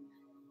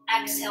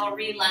 Exhale,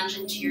 re-lunge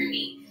into your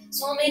knee.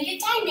 So we'll make it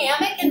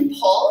dynamic and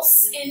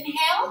pulse.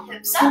 Inhale,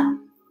 hips up.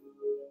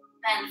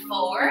 Bend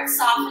forward,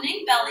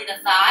 softening, belly to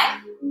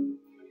thigh.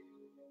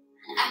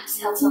 And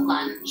exhale to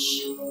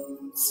lunge.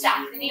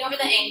 Stack the knee over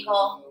the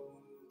ankle.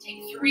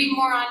 Take 3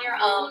 more on your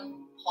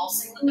own,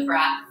 pulsing with the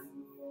breath.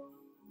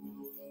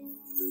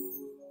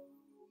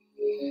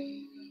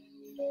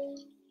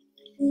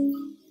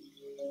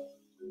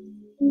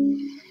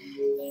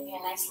 Maybe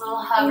a nice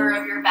little hover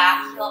of your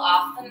back heel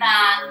off the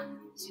mat.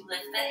 As you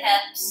lift the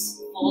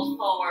hips, fold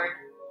forward,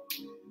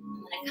 and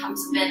then it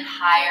comes a bit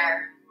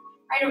higher,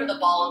 right over the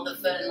ball of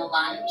the foot in the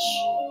lunge.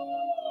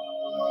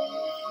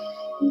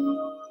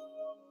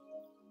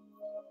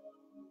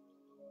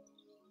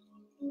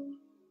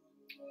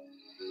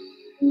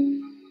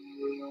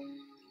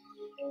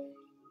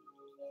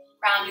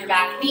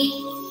 back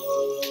knee.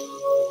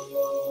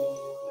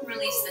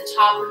 Release the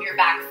top of your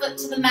back foot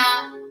to the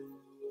mat.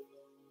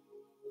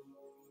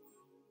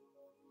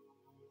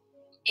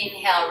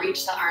 Inhale,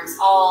 reach the arms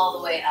all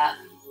the way up.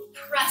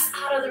 Press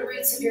out of the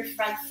roots of your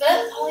front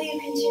foot while you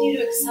continue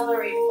to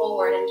accelerate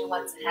forward into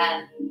what's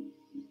ahead.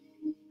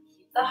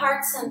 Keep the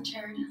heart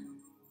centered.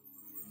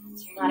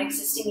 So you're not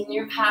existing in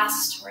your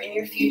past or in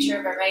your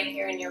future, but right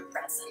here in your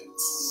present.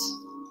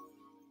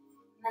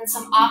 And then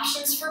some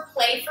options for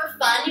play, for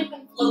fun. You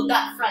can float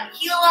that front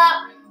heel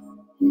up.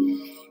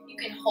 You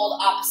can hold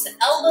opposite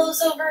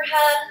elbows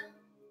overhead.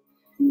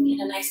 Get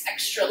a nice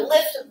extra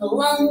lift of the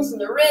lungs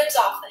and the ribs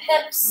off the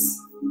hips.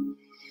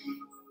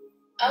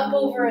 Up,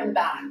 over, and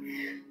back.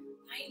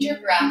 Find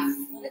your breath.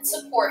 Let it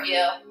support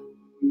you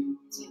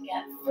as you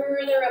get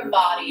further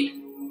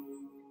embodied,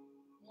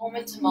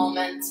 moment to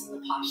moment in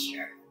the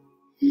posture.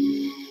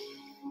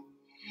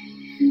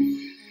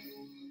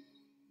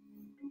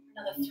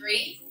 Another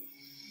 3.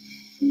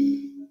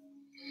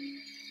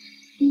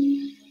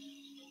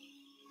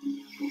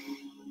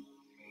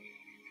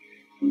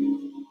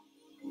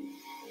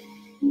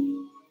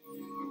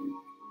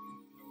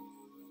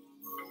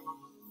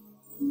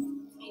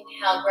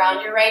 Inhale,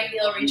 ground your right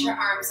heel, reach your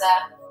arms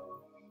up.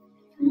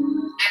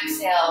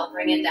 Exhale,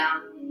 bring it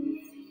down.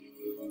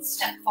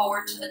 Step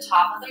forward to the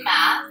top of the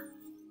mat.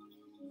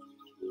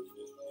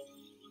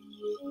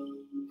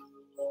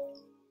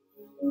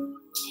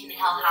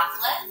 Inhale, half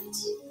lift.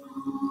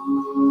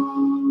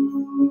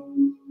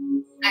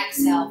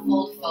 Exhale,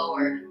 fold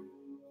forward.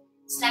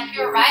 Step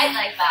your right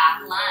leg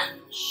back,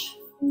 lunge.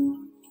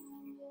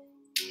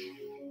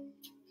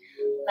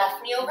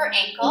 Left knee over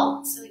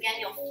ankle. So again,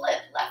 you'll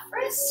flip left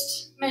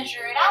wrist,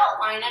 measure it out,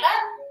 line it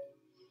up.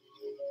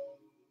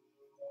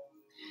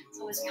 It's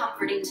always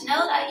comforting to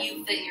know that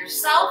you fit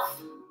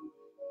yourself.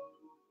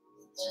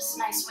 It's just a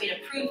nice way to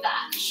prove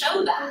that and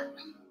show that.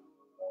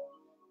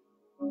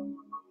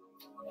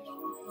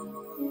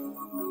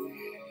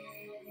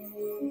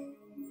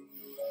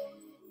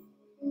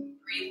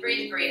 Breathe,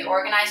 breathe, breathe.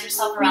 Organize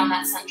yourself around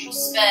that central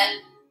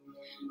spit.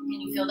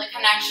 Can you feel the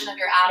connection of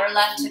your outer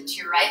left hip to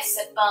your right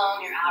sit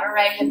bone, your outer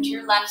right hip to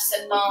your left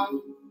sit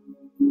bone?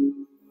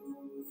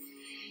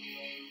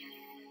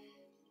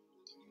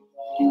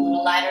 Get a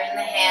little lighter in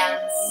the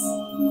hands.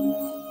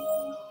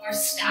 More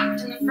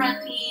stacked in the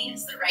front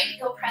knees. The right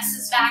heel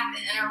presses back.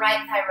 The inner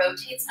right thigh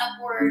rotates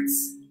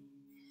upwards.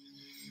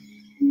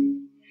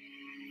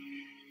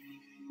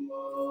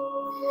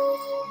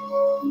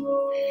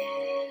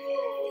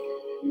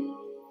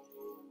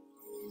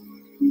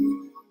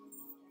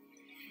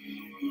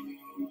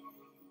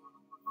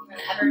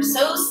 And ever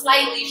so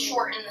slightly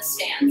shorten the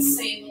stance.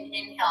 So you can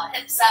inhale,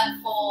 hips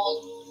up,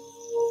 fold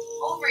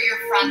over your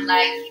front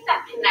leg. Keep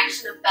that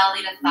connection of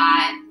belly to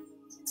thigh.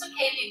 It's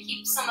okay if you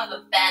keep some of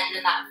a bend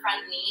in that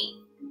front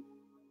knee.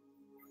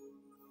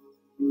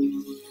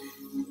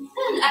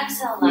 And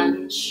exhale,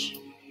 lunge.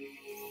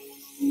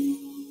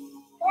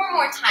 4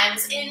 more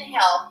times.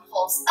 Inhale,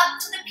 pulse up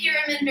to the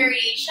pyramid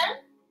variation.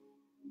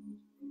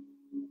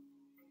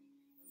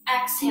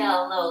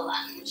 Exhale, low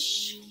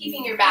lunge.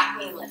 Keeping your back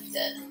knee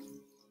lifted.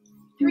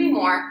 3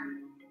 more.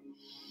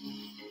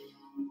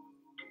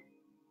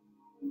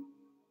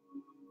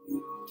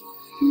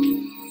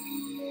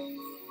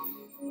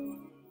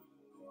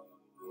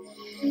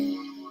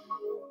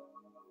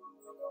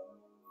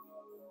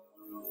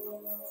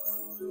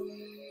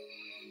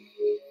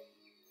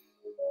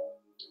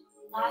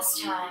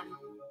 Last time.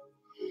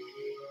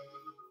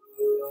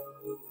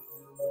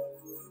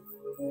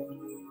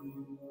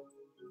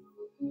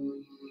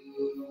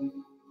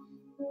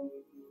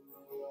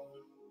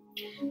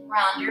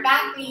 Round your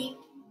back knee.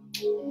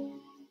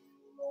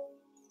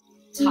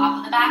 Top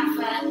of the back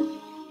foot.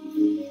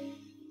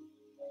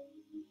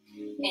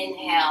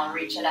 Inhale,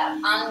 reach it up,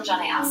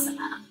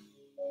 Anjaneyasana.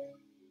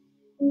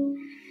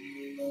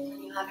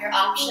 And you have your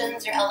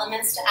options, your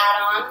elements to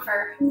add on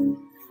for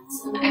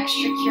some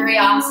extra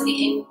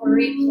curiosity,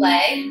 inquiry,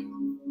 play.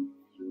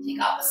 Take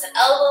opposite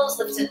elbows,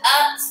 lift it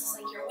up. This is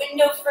like your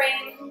window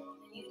frame.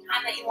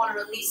 Anytime that you want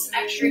to release some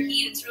extra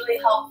heat, it's really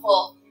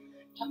helpful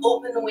to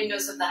open the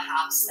windows of the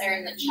house there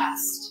in the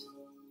chest.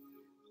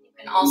 You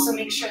can also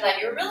make sure that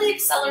you're really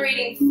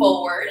accelerating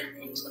forward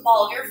into the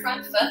ball of your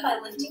front foot by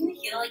lifting the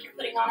heel like you're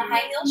putting on a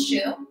high heel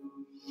shoe.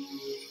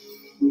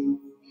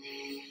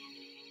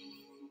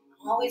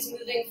 Always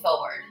moving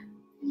forward.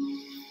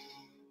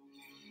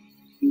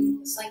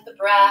 Just like the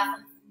breath,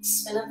 the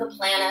spin of the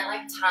planet,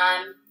 like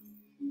time.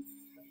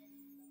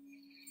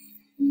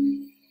 A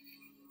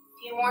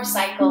few more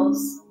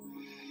cycles.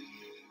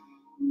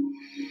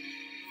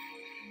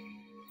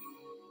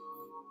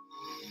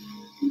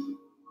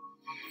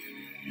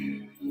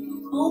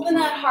 Open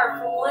that heart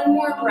for one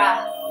more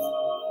breath.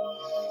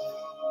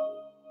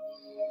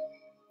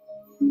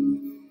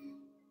 And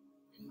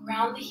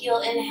ground the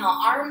heel, inhale,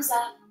 arms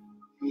up.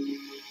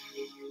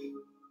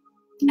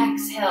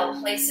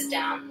 Exhale, place it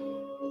down.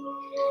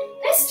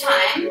 This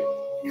time,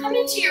 come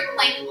into your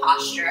plank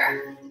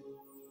posture,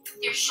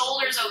 your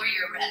shoulders over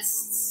your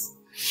wrists.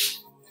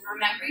 And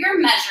remember your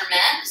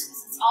measurement,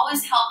 because it's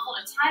always helpful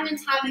to time and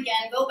time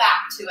again go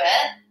back to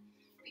it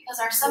because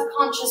our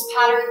subconscious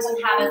patterns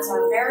and habits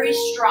are very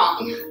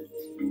strong.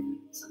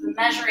 So the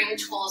measuring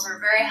tools are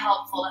very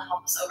helpful to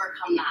help us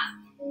overcome that.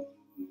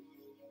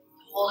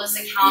 To hold us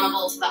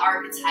accountable to the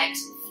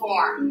archetypes and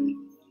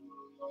form.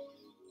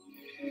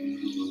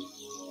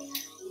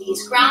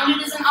 Knees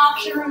grounded is an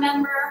option,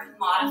 remember.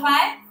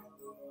 Modified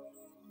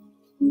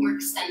or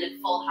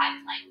extended full high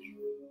plank.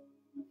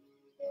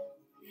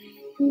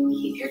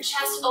 Keep your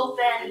chest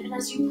open even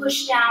as you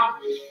push down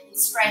and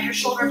spread your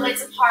shoulder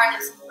blades apart.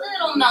 There's a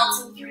little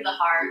melting through the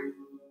heart.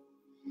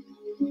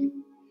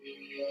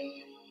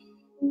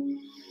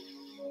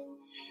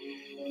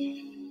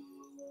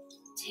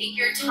 Take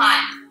your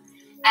time.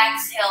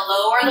 Exhale,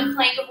 lower the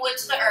plank of wood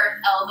to the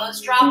earth.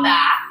 Elbows draw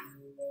back.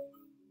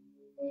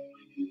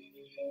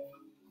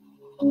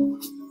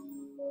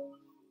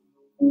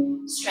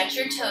 Stretch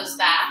your toes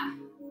back.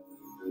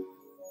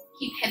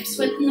 Keep hips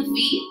width in the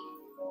feet.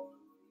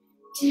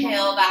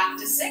 Tail back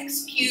to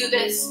 6.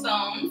 Pubis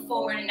bone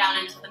forward and down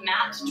into the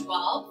mat to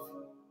 12.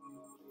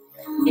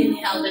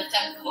 Inhale, lift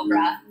up,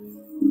 cobra.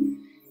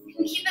 You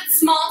can keep it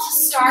small to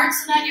start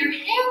so that your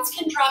hands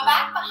can draw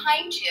back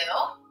behind you.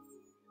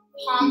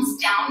 Palms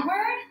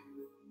downward.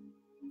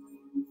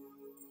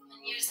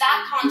 And use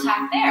that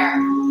contact there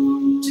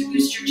to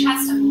boost your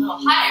chest up a little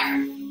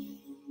higher.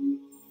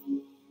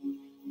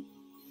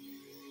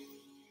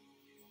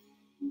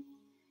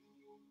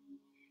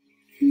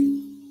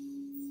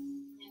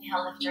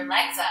 Inhale, lift your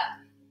legs up.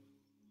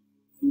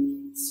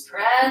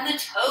 Spread the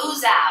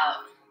toes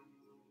out.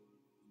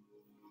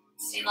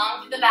 Stay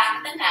long through the back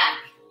of the neck.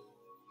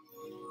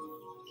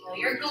 Feel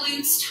your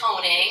glutes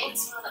toning.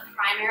 It's one of the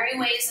primary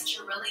ways that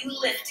you're really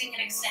lifting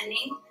and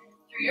extending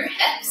through your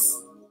hips,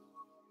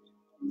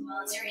 as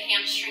well as your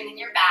hamstring and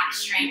your back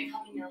strength,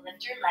 helping you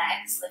lift your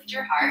legs, lift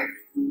your heart.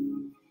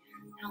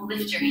 Now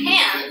lift your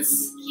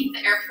hands. Keep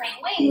the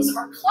airplane wings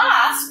or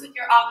clasp with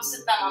your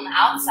opposite thumb on the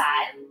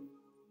outside.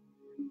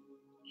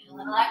 Get a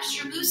little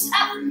extra boost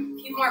up. A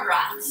few more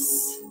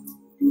breaths.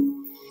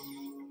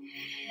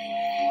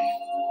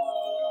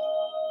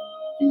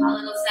 A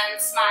little zen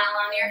smile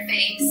on your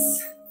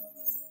face.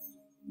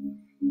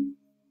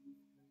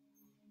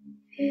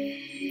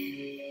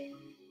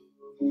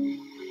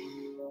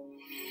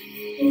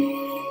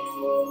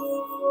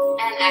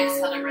 And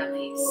exhale to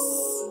release.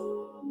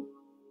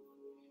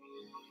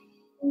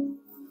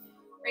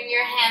 Bring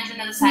your hands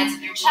into the sides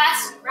of your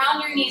chest and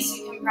round your knees so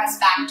you can press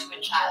back to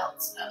a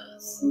child's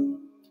pose.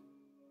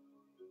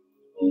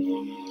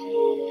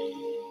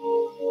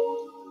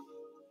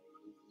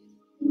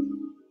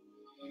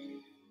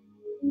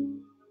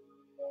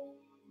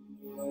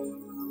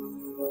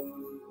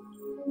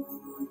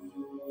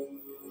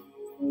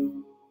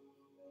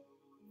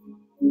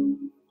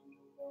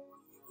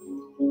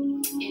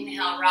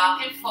 Inhale,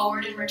 rock it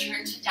forward and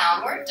return to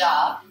downward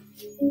dog.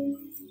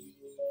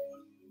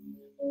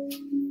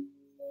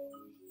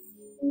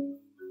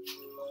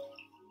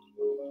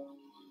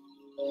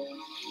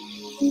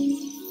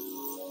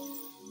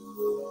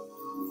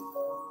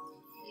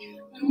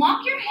 And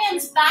walk your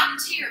hands back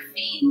to your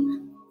feet.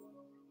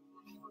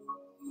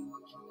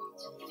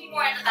 Maybe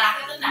more in the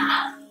back of the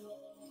mat.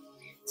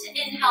 To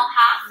inhale,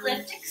 half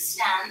lift,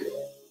 extend.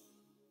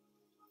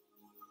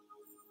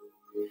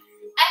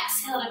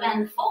 Exhale to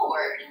bend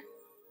forward.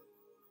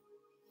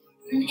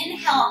 And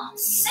inhale,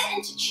 sit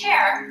into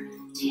chair.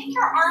 Take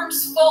your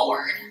arms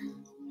forward.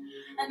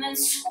 And then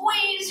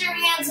squeeze your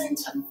hands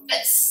into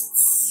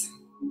fists.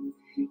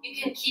 You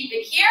can keep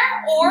it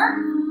here or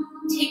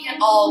take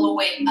it all the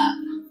way up.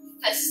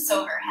 Fists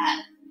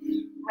overhead.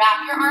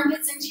 Wrap your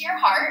armpits into your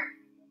heart.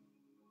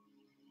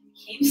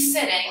 Keep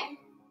sitting.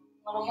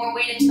 A little more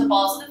weight into the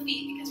balls of the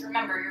feet because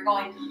remember, you're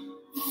going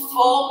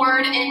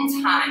forward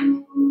in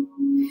time.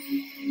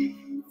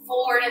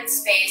 Forward in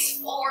space,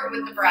 forward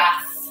with the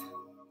breath.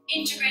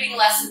 Integrating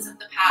lessons of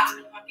the past,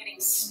 but not getting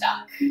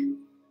stuck.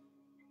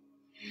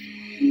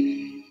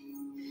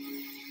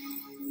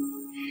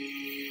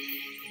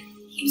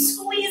 Keep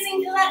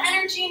squeezing, feel that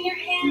energy in your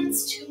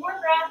hands. 2 more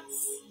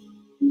breaths.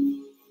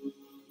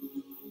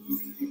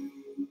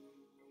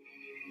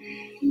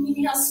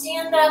 Inhale,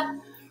 stand up,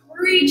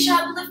 reach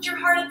up, lift your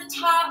heart at the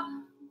top.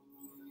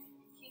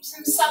 Keep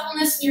some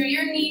suppleness through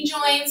your knee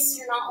joints,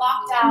 you're not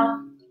locked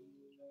out.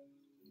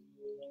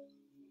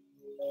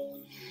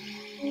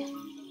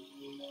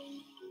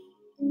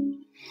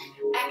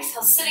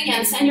 Exhale, sit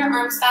again, send your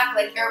arms back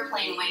like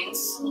airplane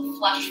wings, a little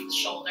flush with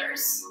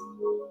shoulders.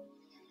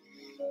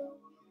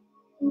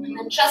 And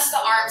then just the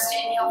arms to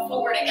inhale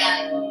forward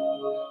again,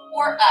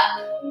 or up,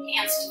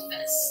 hands to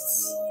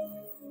fists.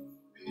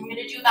 And I'm going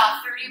to do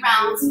about 30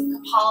 rounds of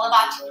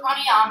Kapalabhati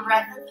Pranayama,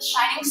 breath of the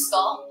shining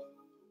skull.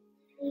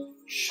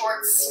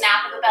 Short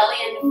snap of the belly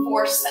and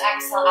force the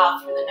exhale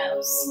out through the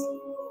nose.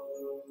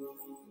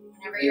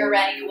 Whenever you're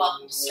ready, you're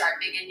welcome to start.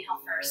 Big inhale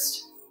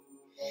first.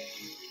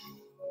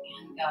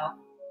 And go.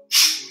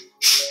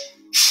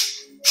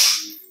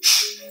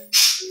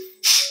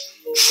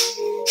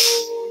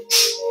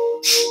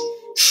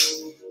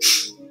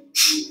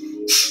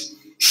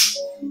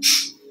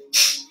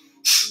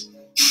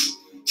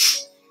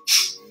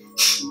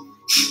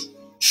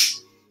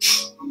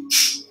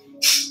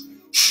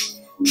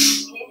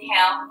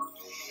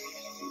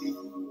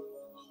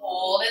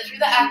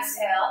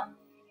 exhale.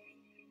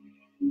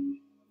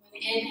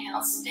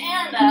 Inhale,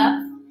 stand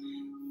up.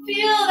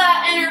 Feel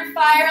that inner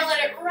fire.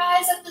 Let it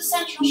rise up the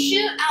central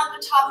chute, out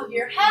the top of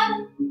your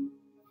head.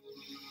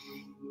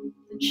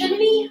 The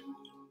chimney.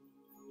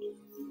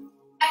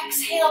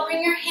 Exhale,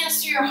 bring your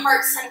hands to your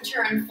heart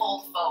center and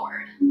fold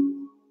forward.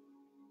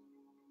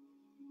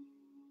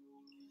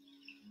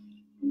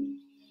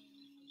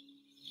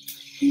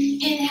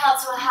 Inhale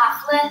to a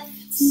half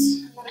lift,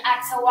 and then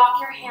exhale, walk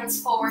your hands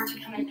forward to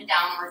come into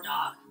downward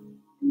dog.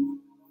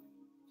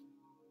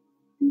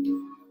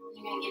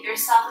 You're going to give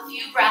yourself a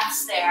few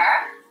breaths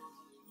there,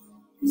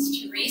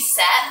 just to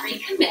reset,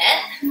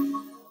 recommit.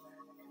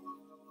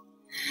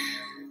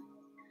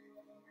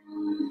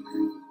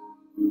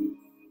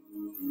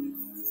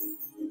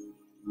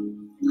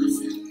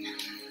 Awesome.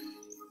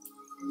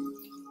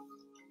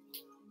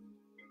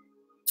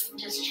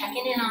 Just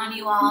checking in on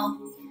you all.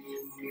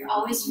 You're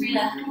always free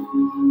to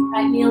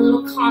write me a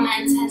little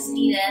comment as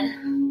needed.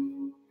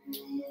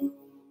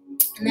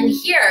 And then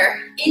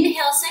here,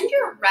 inhale, send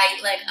your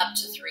right leg up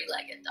to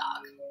three-legged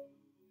dog.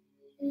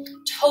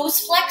 Toes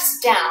flex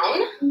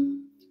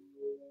down.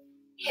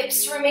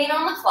 Hips remain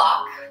on the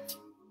clock.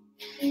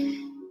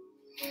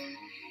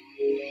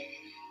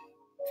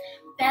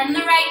 Bend the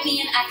right knee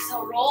and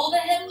exhale, roll the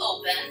hip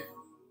open.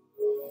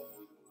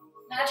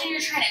 Imagine you're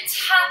trying to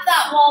tap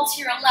that wall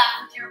to your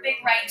left with your big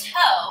right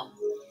toe,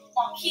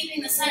 while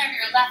keeping the center of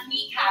your left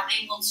kneecap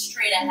angled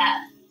straight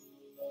ahead.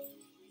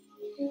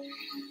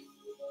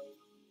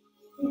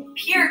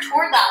 Peer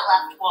toward that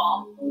left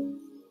wall,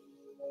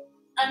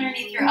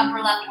 underneath your upper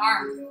left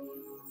arm.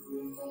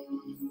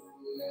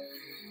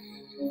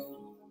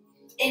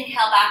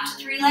 Inhale back to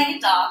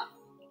three-legged dog.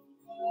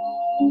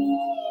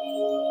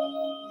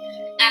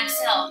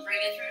 Exhale,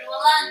 bring it through to a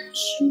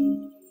lunge.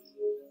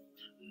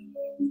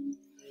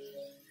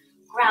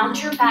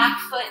 Ground your back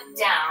foot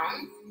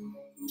down.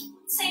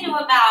 Say to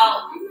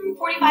about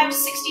 45 to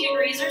 60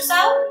 degrees or so.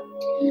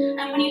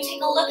 And when you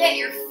take a look at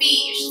your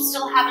feet, you should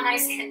still have a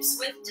nice hips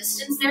width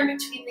distance there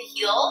between the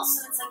heels.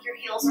 So it's like your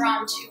heels are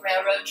on two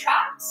railroad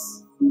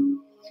tracks.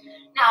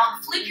 Now,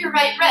 flip your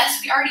right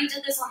wrist. We already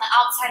did this on the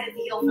outside of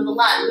the heel for the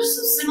lunge.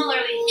 So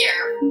similarly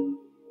here,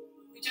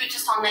 we do it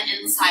just on the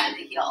inside of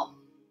the heel.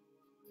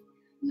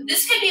 So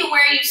this could be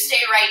where you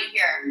stay right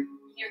here.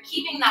 You're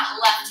keeping that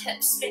left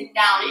hip spin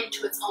down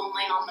into its own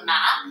lane on the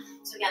mat.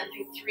 So again,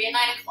 through 3 and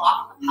 9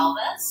 o'clock on the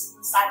pelvis,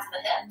 the sides of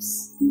the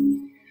hips.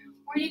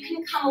 Or you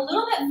can come a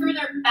little bit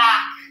further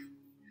back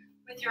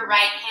with your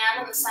right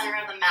hand in the center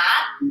of the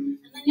mat. And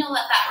then you'll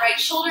let that right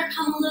shoulder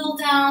come a little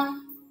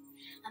down.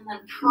 And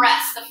then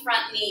press the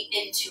front knee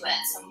into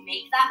it. So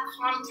make that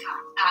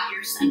contact at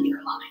your center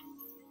line.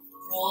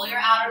 Roll your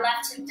outer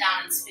left hip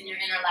down and spin your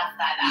inner left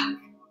thigh back.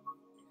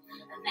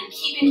 And then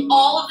keeping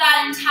all of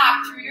that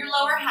intact through your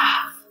lower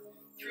half,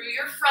 through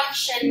your front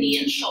shin, knee,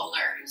 and shoulder,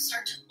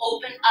 start to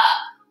open up.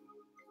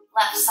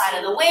 Left side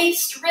of the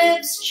waist,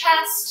 ribs,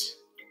 chest,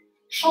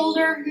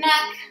 shoulder,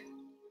 neck,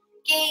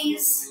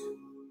 gaze.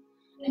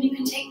 And you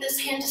can take this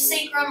hand to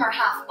sacrum or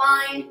half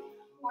bind,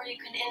 or you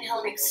can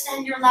inhale and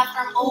extend your left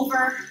arm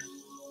over.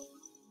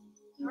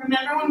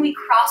 Remember when we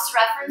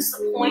cross-reference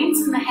the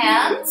points in the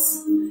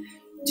hands?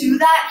 Do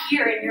that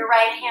here in your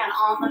right hand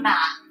on the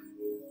mat.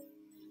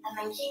 And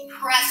then keep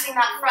pressing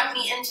that front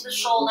knee into the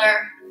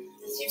shoulder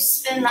as you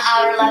spin the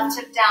outer left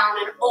hip down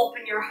and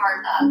open your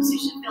heart up. So you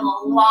should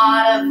feel a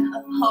lot of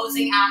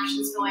opposing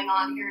actions going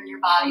on here in your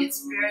body.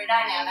 It's very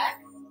dynamic.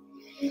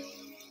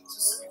 So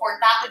support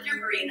that with your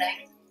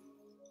breathing.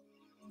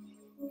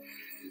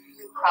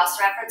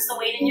 Cross-reference the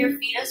weight in your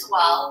feet as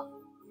well.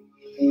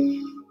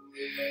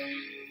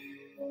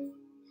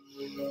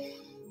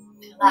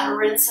 Feel that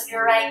rinse of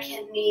your right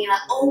kidney,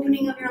 that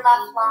opening of your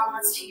left lung.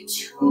 Let's take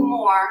 2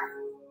 more.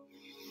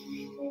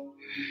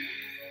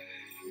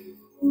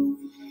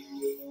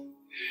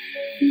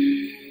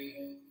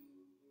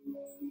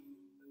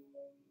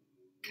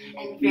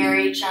 And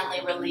very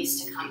gently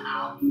release to come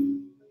out.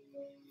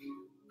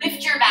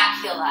 Lift your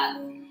back heel up.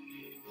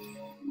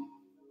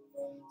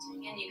 So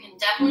again, you can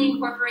definitely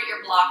incorporate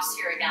your blocks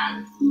here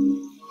again.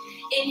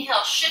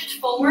 Inhale, shift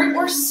forward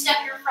or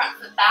step your front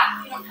foot back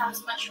if you don't have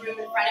as much room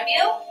in front of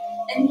you.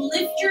 And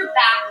lift your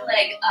back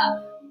leg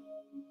up.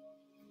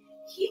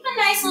 Keep a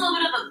nice little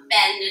bit of a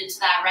bend into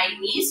that right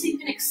knee so you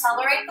can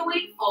accelerate the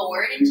weight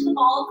forward into the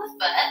ball of the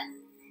foot.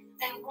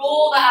 And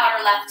roll the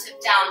outer left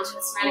hip down to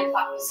its 9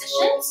 o'clock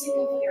position so you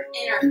can feel your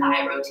inner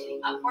thigh rotating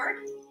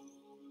upward.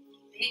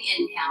 Big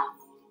inhale.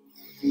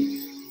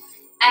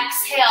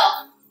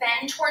 Exhale,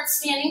 bend towards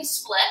standing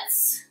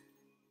splits.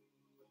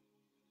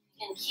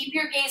 And keep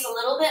your gaze a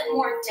little bit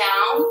more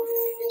down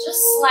and just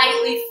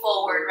slightly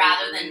forward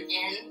rather than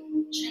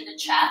in, chin to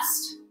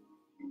chest.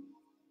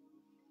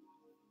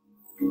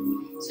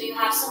 So you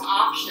have some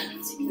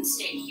options. You can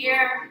stay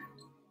here.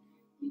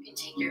 You can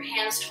take your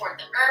hands toward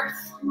the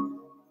earth. You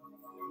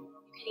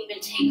can even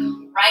take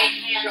right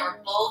hand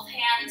or both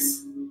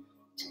hands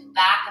to the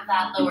back of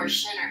that lower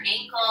shin or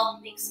ankle.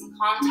 Make some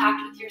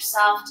contact with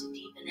yourself to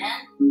deepen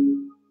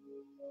in.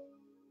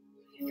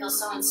 If you feel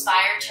so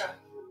inspired to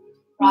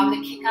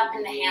Rocket kick up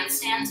into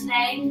handstand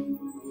today.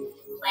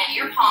 Plant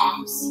your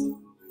palms.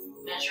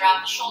 Measure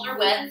out the shoulder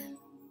width.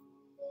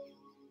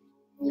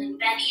 And then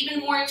bend even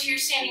more into your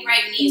standing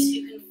right knee. So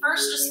you can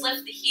first just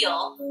lift the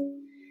heel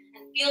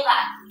and feel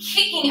that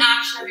kicking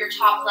action of your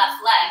top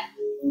left leg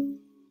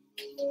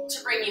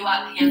to bring you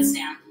up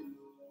handstand.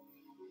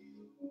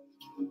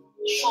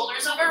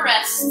 Shoulders over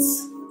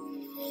wrists.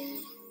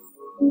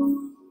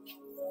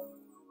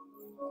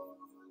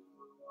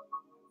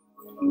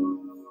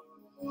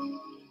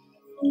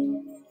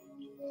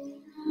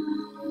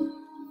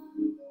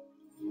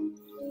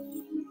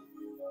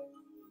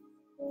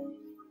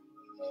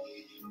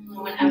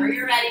 And whenever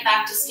you're ready,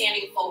 back to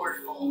standing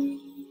forward fold. You'll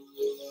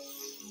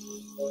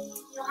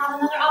have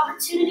another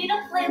opportunity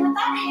to play with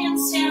that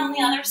handstand on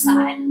the other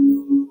side.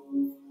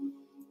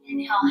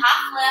 Inhale,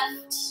 half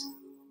lift.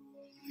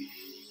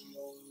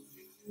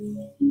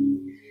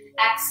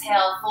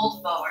 Exhale,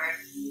 fold forward.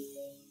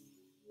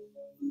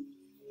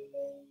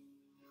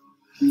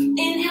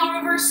 Inhale,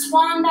 reverse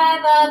swan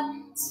dive up.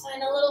 Let's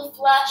find a little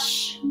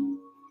flush.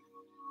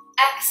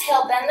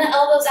 Exhale, bend the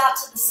elbows out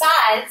to the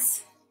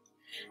sides.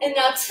 And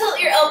now tilt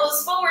your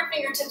elbows forward,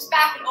 fingertips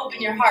back, and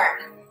open your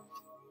heart.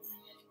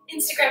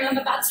 Instagram, I'm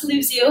about to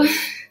lose you.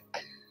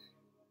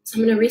 So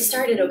I'm gonna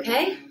restart it,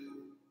 okay?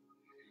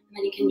 And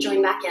then you can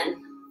join back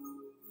in.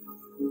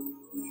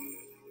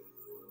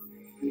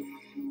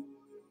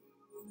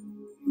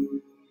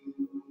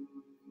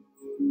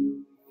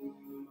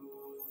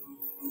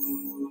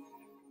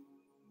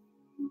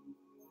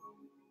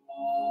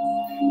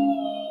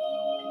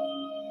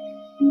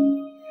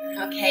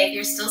 Okay, if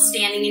you're still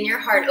standing in your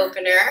heart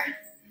opener,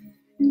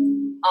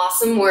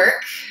 awesome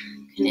work.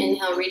 You can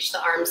inhale, reach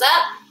the arms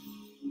up.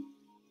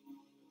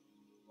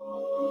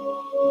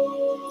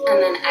 And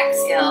then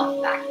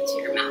exhale, back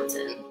into your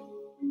mountain.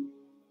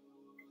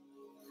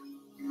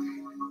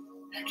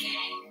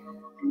 Okay.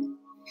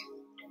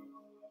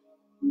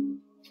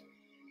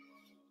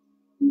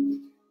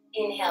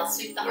 Inhale,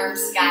 sweep the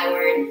arms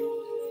skyward.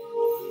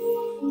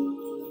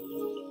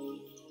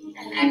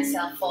 And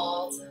exhale,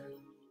 fold.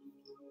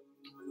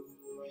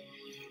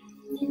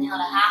 Inhale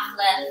to half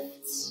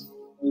lift.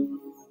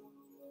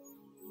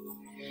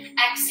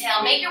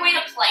 Exhale, make your way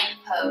to plank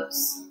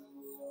pose.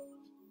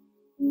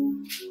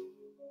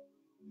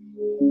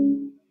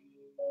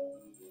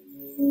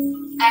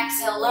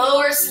 Exhale,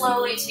 lower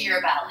slowly to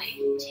your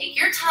belly. Take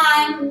your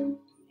time.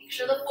 Make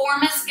sure the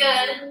form is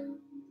good.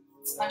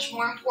 It's much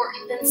more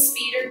important than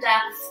speed or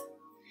depth.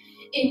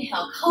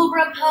 Inhale,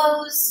 cobra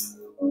pose.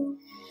 And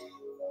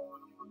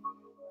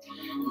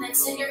then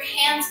send your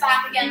hands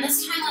back again.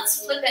 This time, let's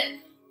flip it.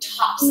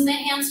 Tops of the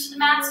hands to the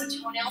mat, so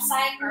toenail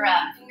side or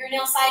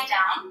fingernail side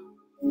down.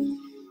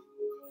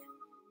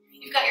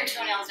 You've got your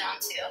toenails down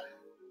too.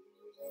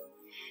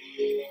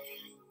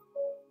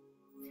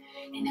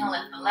 Inhale,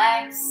 lift the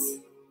legs.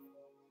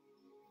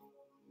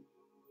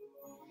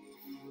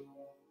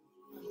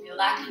 Feel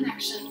that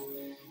connection.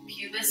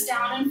 Pubis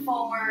down and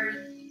forward.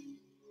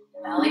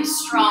 Belly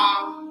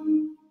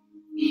strong.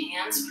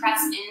 Hands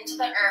press into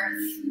the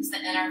earth as the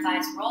inner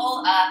thighs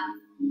roll up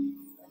and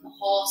the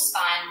whole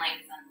spine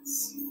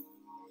lengthens.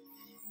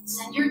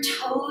 Send your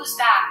toes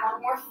back.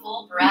 One more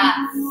full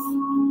breath.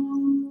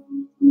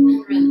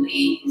 And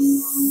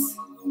release.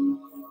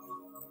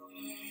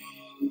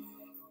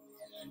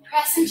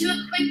 Press into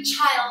a quick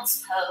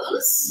child's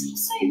pose,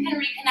 just so you can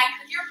reconnect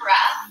with your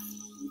breath.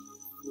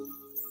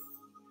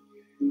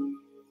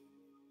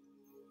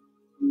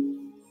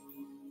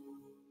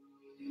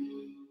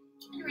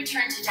 And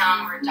return to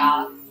downward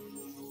dog.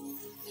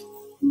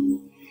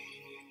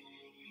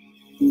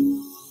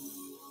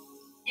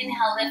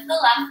 Inhale, lift the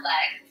left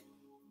leg.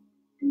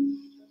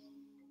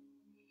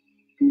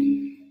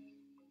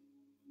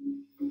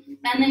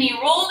 And then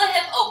you roll the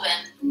hip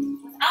open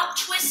without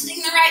twisting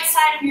the right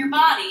side of your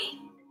body.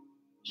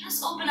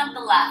 Just open up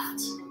the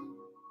left.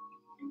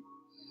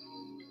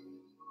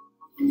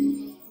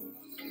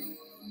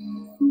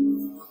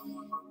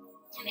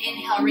 And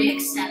inhale,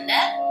 re-extend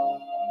it.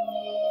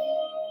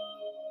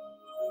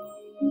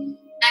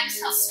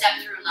 Exhale, step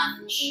through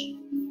lunge.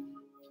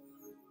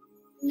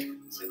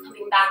 So we're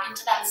coming back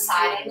into that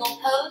side angle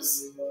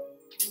pose.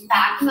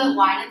 Back foot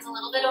widens a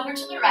little bit over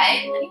to the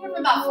right, anywhere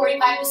from about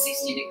 45 to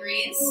 60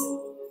 degrees.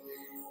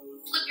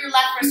 Flip your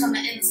left wrist on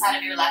the inside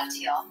of your left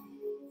heel.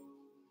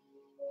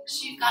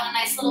 So you've got a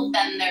nice little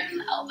bend there in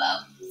the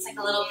elbow. It's like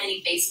a little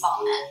mini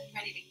baseball net,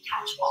 ready to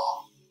catch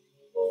ball.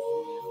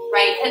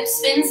 Right hip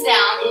spins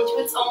down into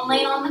its own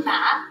lane on the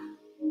mat.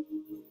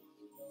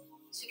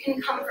 So you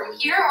can come from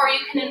here, or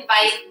you can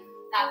invite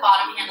that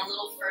bottom hand a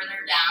little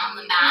further down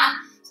the mat.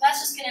 So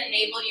that's just going to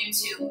enable you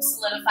to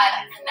solidify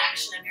that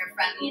connection of your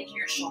front knee into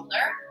your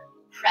shoulder.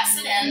 Press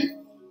it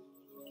in.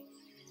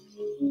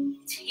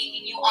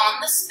 Taking you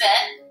on the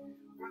spit.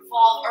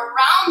 Revolve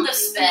around the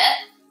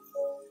spit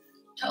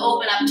to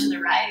open up to the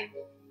right.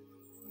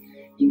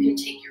 You can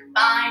take your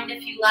bind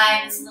if you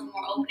like. It's a little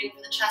more opening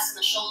for the chest and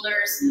the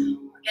shoulders.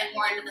 Or get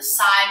more into the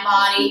side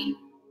body.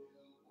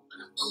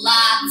 Open up the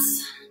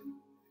lats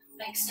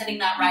by extending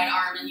that right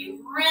arm. And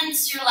you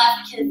rinse your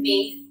left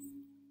kidney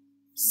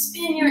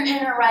Spin your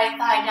inner right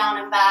thigh down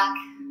and back.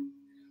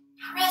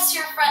 Press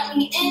your front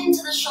knee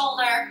into the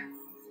shoulder.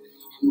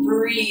 And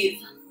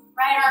breathe.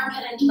 Right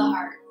armpit into the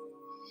heart.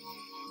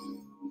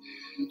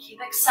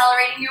 Keep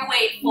accelerating your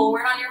weight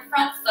forward on your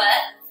front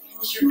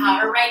foot as your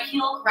outer right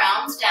heel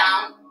grounds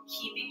down,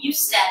 keeping you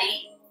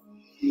steady.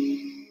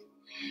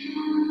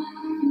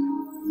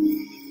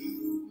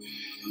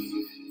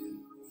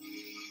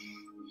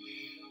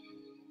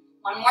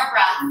 One more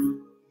breath.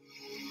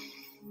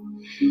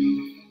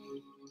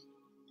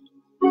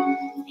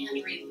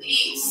 And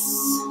release.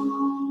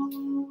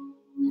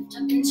 Lift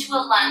up into a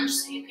lunge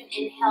so you can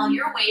inhale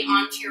your weight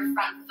onto your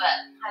front foot.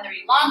 Either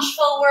you launch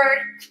forward,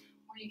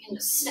 or you can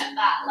just step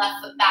that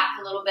left foot back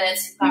a little bit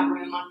so you've got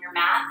room on your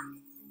mat.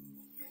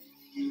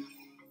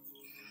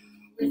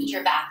 Lift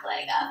your back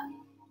leg up.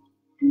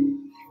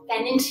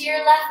 Bend into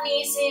your left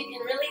knee so you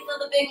can really feel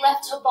the big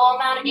left toe ball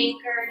mount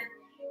anchored.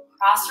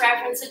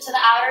 Cross-reference it to the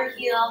outer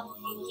heel,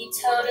 pinky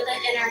toe to the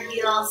inner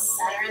heel,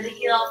 center the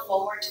heel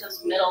forward to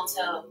those middle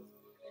toe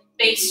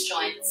base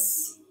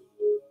joints.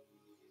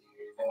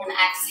 And then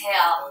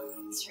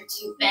exhale, start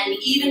to bend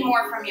even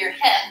more from your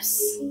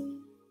hips,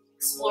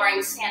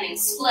 exploring standing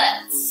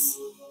splits.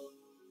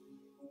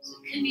 So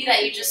it could be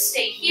that you just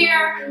stay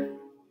here,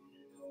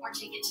 or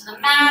take it to the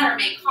mat, or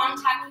make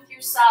contact with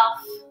yourself.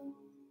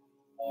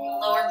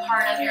 Lower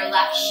part of your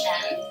left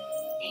shin,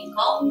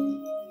 ankle.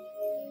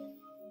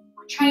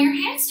 Or try your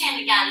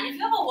handstand again. And if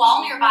you have a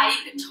wall nearby,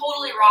 you could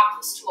totally rock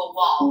this to a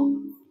wall.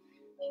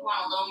 If you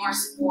want a little more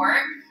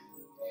support,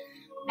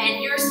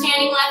 bend your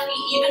standing left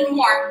knee even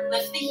more.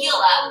 Lift the heel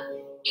up.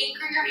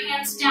 Anchor your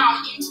hands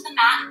down into the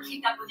mat and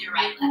kick up with your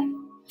right leg.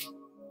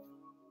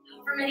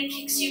 However many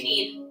kicks you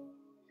need.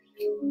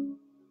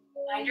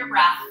 Find your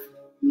breath.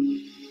 A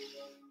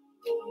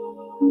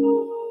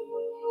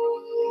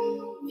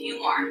few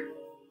more.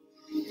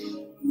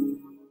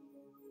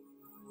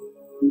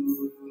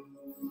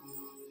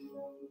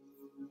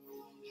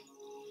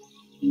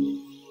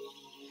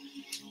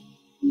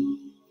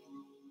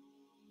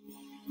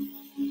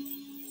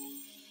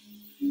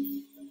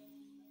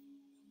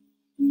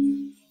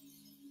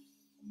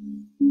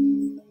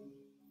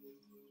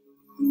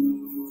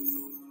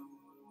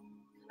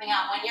 Coming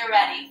out when you're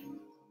ready.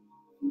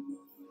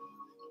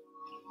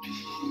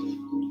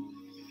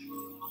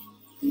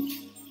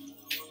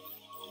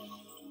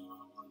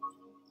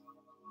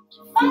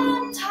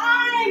 Fun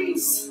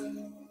times!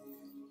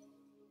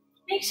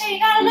 Make sure you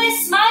got a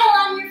nice smile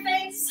on your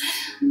face.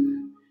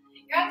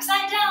 You're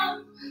upside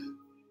down.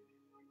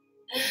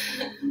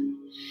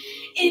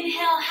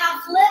 Inhale,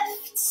 half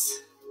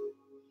lifts.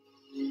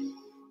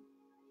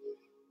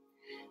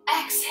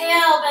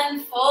 Exhale,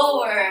 bend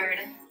forward.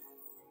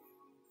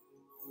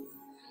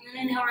 And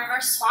then inhale,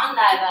 reverse swan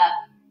dive up.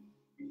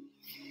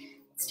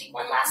 Let's take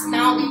one last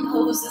mountain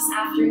pose this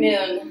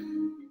afternoon.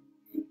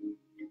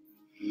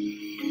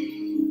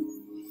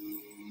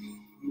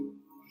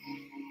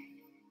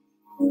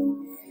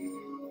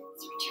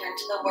 Let's return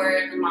to the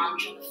word, the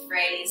mantra, the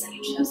phrase that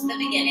you chose at the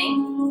beginning.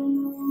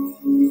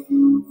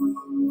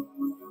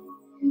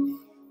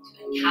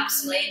 To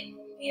encapsulate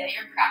via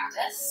your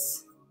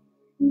practice.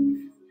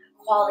 That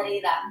quality,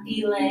 that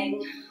feeling,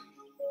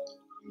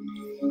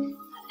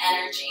 that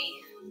energy.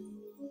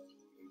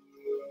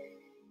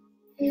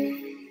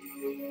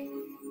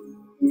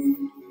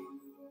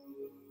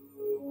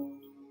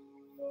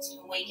 To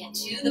awaken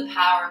to the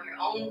power of your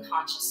own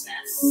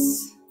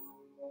consciousness.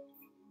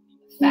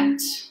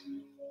 Effect,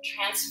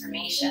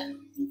 transformation,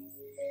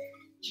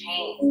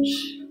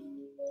 change,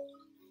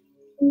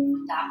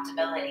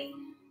 adaptability,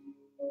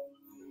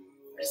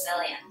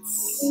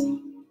 resilience.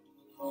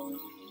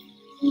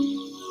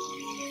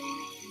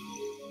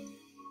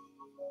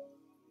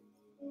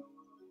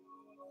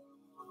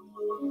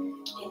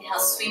 Inhale,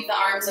 sweep the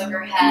arms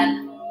overhead.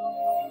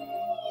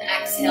 And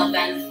exhale,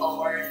 bend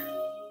forward.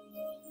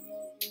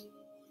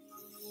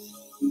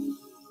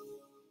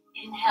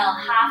 Inhale,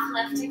 half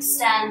lift,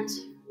 extend.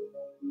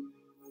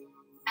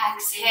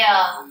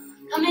 Exhale,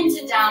 come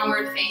into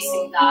downward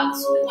facing dog.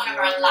 So we'll be one of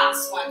our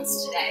last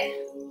ones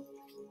today.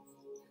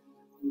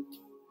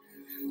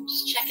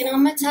 Just checking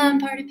on my time,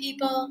 party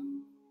people.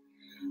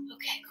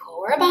 Okay, cool.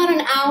 We're about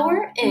an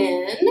hour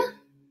in.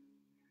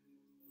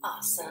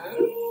 Awesome.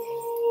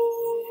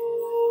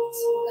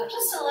 So we'll go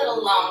just a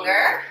little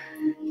longer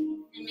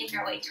and make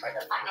our way toward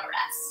the final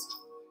rest.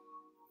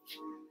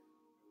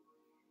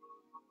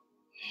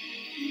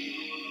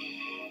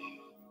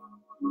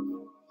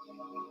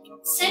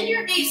 Send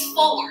your gaze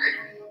forward.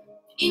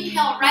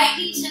 Inhale, right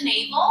knee to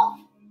navel.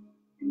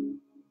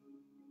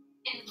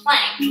 In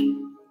plank.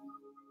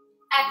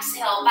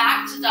 Exhale,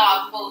 back to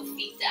dog, both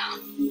feet down.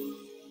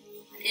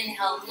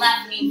 Inhale,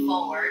 left knee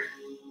forward.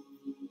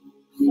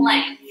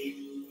 Plank.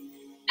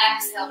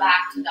 Exhale,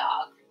 back to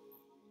dog.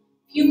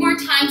 A few more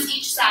times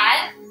each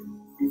side.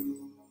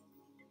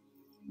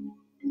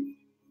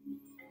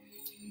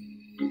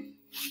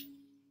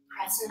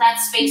 Press into that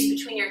space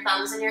between your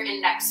thumbs and your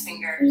index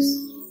fingers.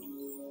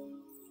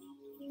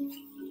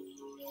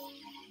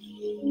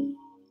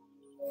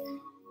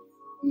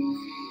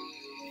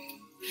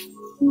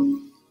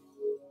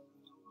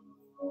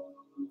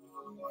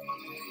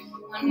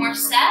 One more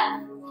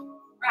set,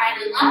 right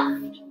and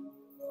left.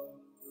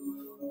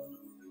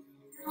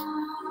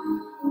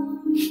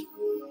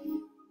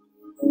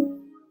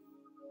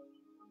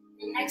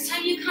 And next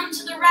time you come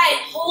to the right,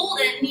 hold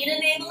it, knee to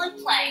navel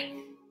in plank.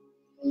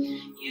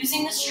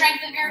 Using the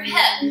strength of your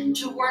hip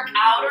to work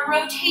out a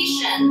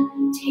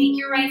rotation, take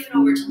your right foot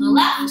over to the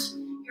left,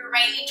 your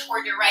right knee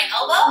toward your right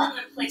elbow, and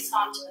then place it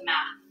onto the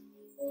mat.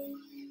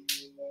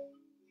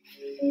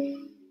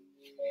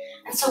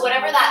 And so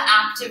whatever that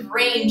active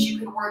range you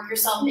can work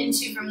yourself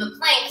into from the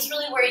plank is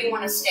really where you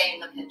want to stay in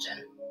the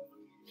pigeon.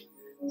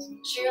 So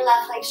make sure your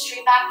left leg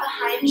straight back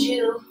behind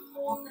you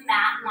on the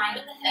mat in line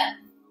with the hip.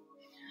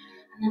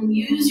 And then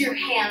use your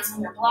hands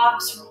and your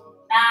blocks from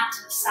the mat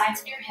to the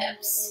sides of your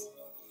hips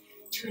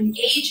to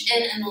engage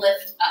in and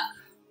lift up.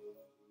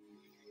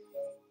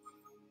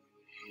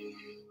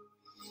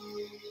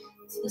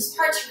 So this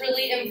part's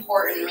really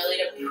important, really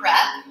to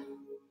prep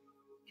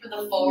for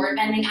the forward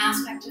bending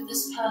aspect of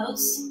this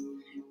pose.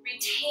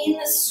 Retain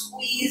the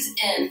squeeze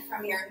in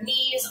from your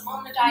knees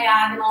on the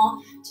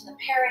diagonal to the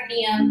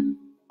perineum,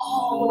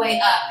 all the way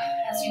up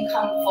as you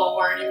come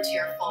forward into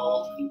your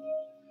fold.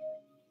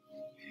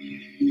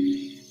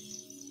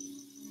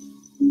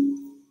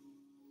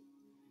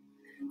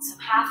 So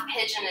half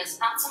pigeon is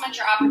not so much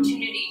your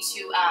opportunity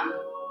to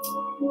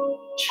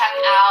check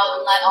out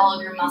and let all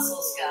of your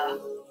muscles go.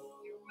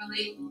 You're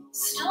really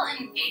still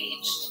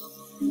engaged,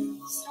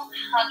 still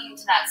hugging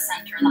to that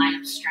center line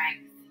of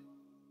strength.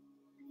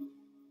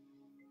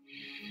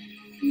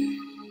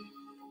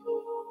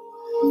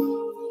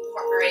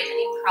 Incorporate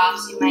any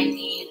props you might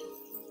need.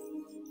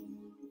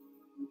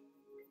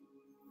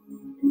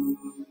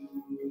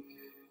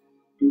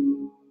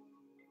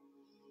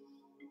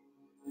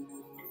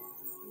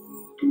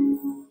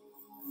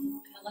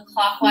 Feel the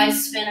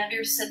clockwise spin of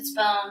your sits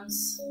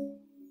bones.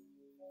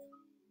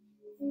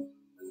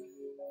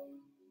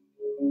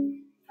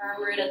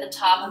 Firm root at the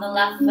top of the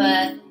left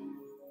foot.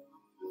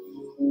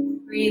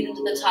 Breathe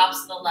into the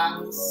tops of the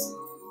lungs.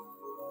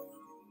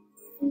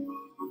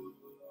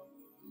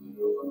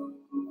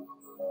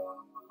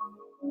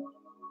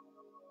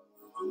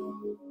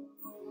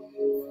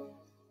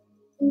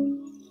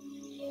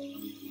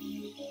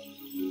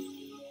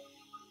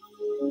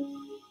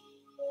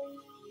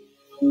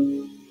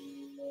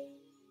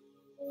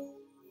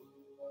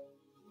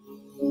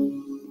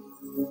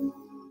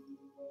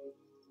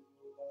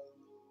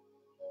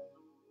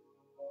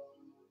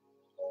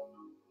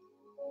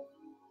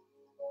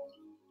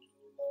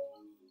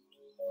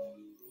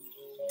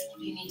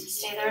 If you need to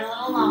stay there a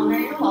little longer,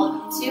 you're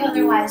welcome to.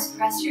 Otherwise,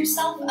 press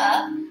yourself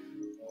up,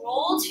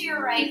 roll to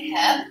your right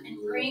hip, and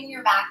bring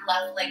your back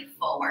left leg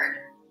forward.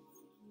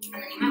 And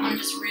then you might want to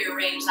just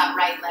rearrange that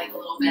right leg a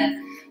little bit.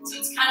 So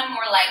it's kind of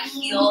more like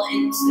heel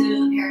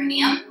into the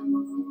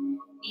perineum,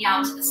 knee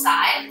out to the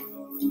side.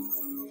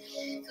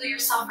 Feel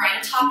yourself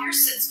right atop your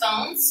sits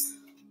bones.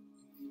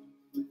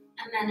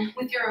 And then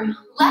with your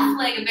left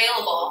leg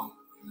available,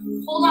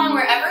 hold on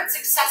wherever it's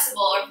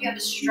accessible, or if you have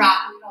a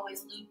strap, you can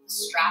always loop the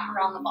strap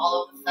around the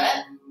ball of the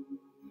foot.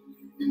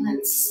 And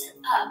then sit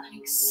up and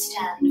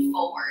extend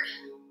forward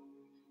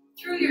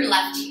through your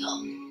left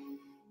heel.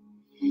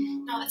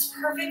 Now, it's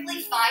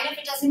perfectly fine if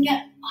it doesn't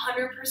get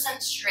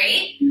 100%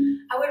 straight.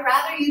 I would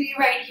rather you be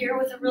right here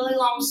with a really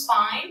long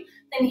spine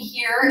than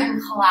here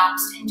and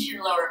collapsed into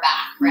your lower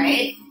back,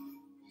 right?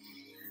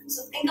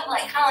 So think of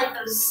kind of like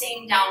those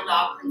same down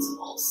dog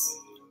principles.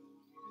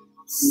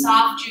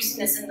 Soft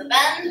juiciness in the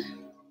bend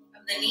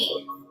of the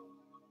knee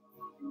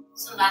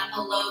so that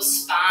the low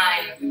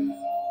spine can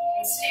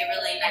stay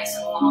really nice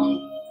and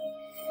long.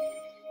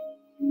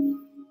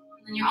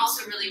 And then you're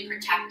also really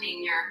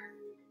protecting your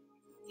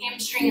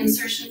hamstring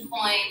insertion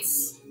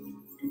points,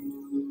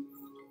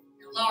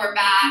 your lower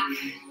back.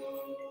 You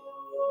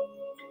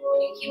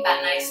can keep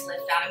that nice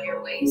lift out of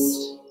your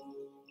waist.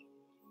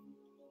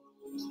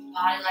 The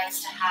body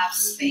likes to have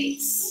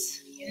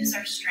space. Use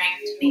our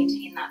strength to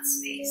maintain that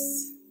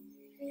space.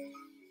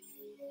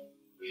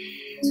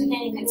 So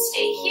again, you can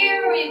stay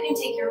here, or you can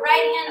take your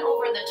right hand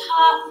over the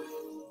top.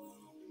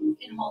 You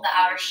can hold the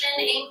outer shin,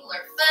 ankle,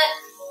 or foot.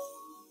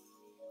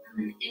 And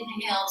then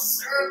inhale,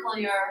 circle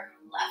your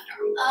left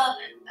arm up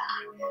and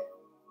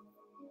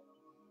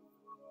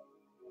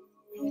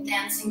back.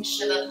 Dancing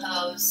Shiva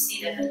pose,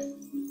 seated.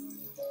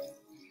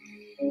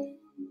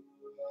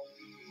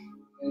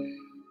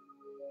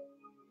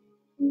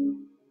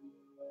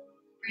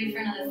 Breathe for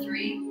another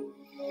 3.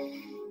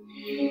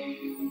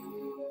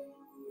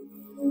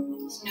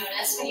 Just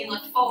notice when you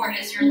look forward,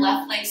 is your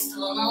left leg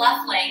still in the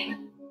left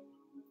lane,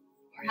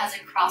 or has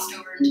it crossed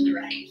over into the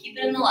right? Keep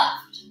it in the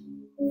left.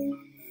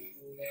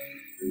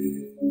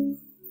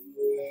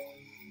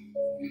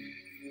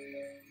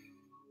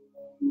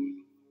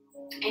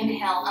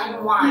 Inhale,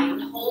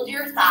 unwind, hold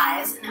your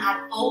thighs, and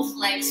add both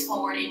legs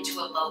forward into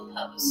a boat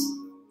pose.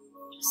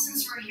 Just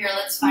since we're here,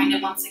 let's find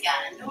it once again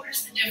and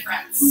notice the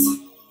difference.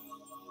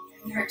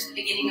 Compared to the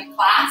beginning of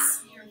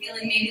class, you're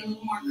feeling maybe a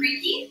little more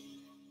creaky.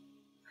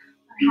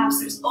 Perhaps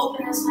there's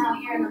openness now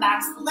here in the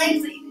backs of the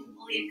legs that you can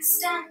fully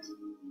extend.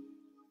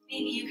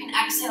 Maybe you can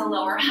exhale,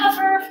 lower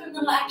hover for a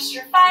little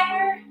extra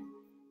fire.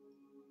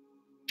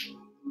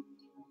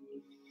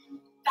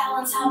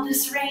 Balance out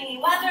this rainy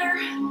weather.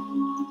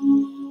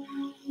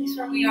 At least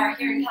where we are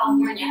here in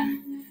California.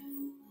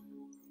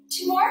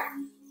 2 more.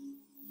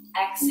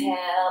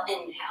 Exhale,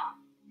 inhale.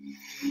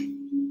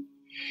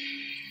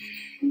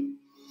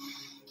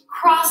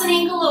 Cross an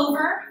ankle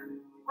over.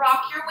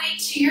 Rock your weight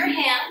to your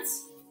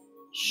hands.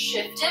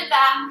 Shift it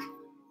back.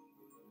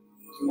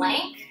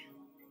 Plank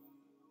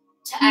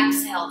to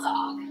exhale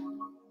dog.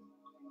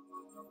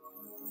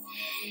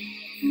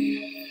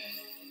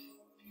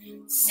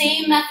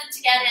 Same method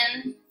to get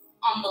in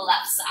on the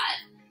left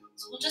side.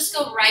 So we'll just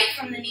go right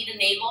from the knee to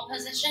navel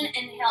position.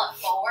 Inhale it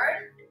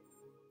forward.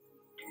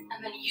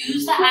 And then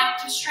use the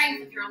active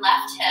strength of your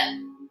left hip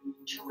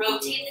to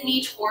rotate the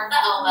knee toward the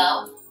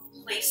elbow.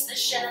 Place the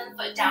shin and the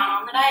foot down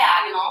on the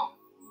diagonal.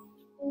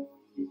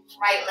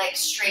 Right leg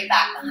straight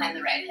back behind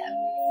the right hip.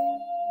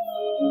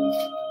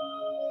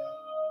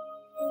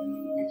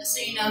 And just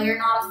so you know, you're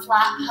not a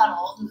flat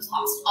puddle. It's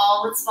lost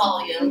all its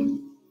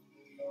volume.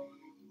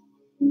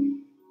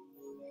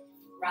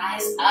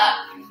 Rise up.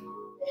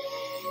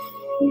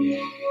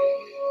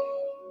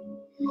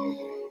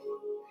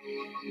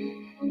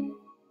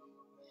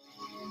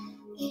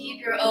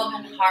 Keep your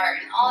open heart.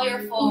 In all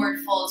your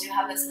forward folds, you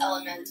have this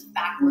element of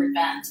backward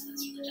bend. That's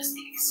really just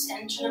the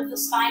extension of the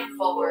spine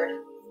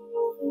forward.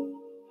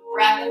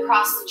 Breath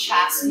across the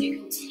chest, so you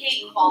can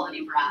take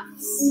quality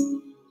breaths.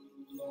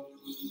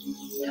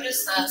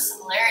 Notice the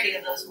similarity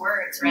of those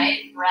words,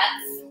 right?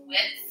 Breadth,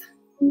 width,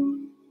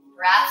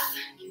 breath.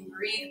 You can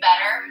breathe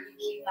better. You can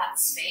keep that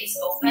space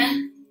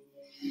open.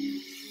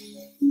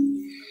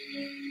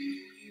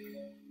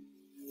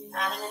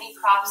 Add in any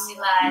props you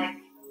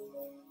like.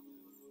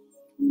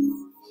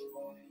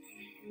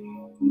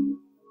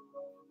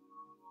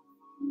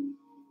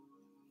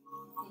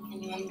 Can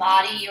you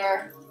embody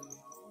your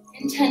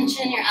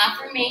intention, your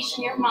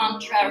affirmation, your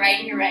mantra right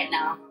here, right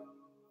now?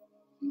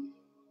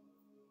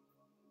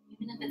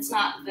 Even if it's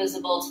not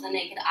visible to the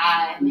naked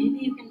eye, maybe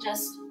you can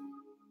just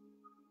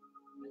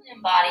really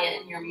embody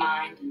it in your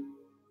mind.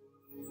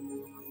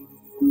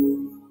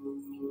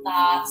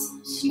 Thoughts,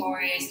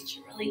 stories that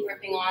you're really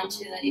gripping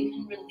onto that you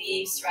can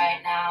release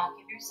right now.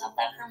 Give yourself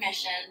that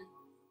permission.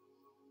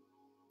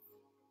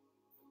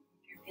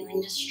 If you're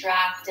feeling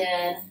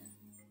distracted,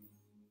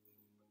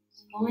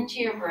 just go into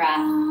your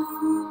breath.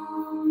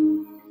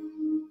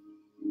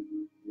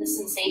 The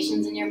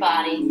sensations in your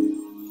body.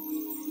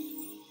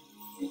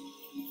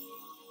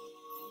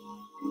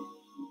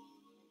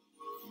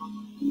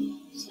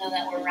 Just know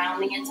that we're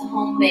rounding it to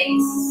home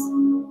base.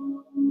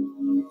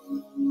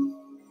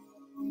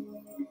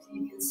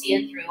 You can see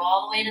it through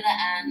all the way to the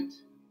end.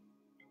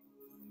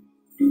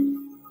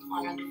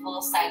 Honor the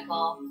full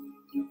cycle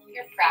of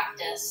your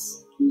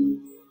practice.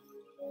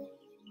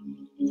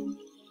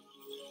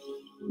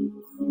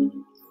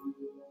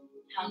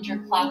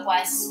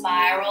 Counterclockwise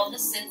spiral the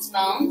sits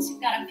bones.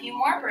 You've got a few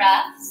more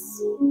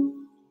breaths.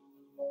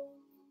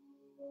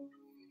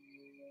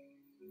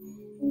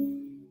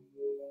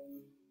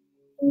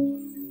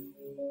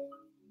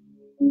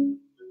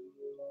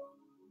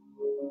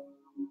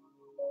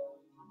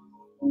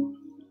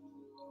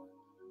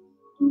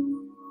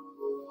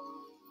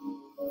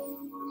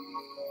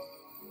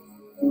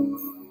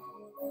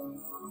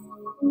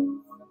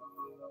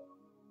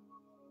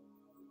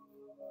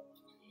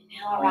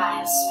 Inhale,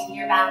 rise. Swing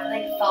your back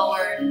leg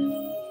forward. And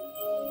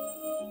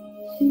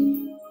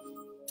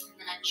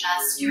then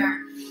adjust your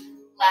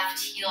left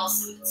heel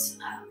so it's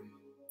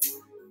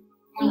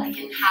more like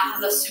in half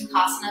of a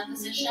Sukhasana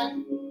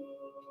position.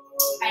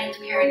 Right at the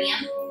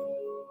perineum.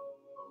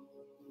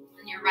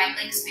 And your right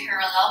leg's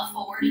parallel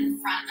forward in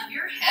front of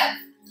your hip.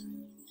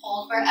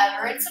 Hold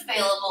wherever it's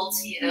available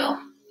to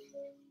you.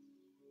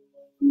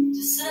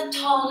 To sit up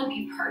tall, to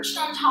be perched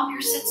on top of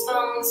your sits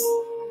bones.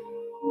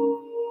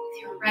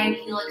 With your right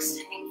heel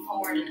extending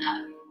forward and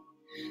up.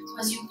 So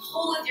as you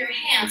pull with your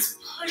hands,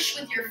 push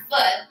with your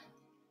foot.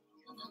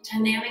 Feel the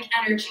dynamic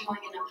energy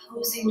going in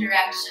opposing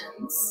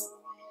directions.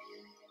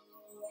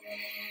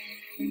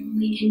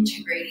 Really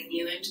integrating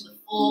you into the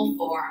full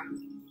form.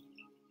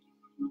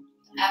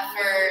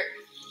 Effort.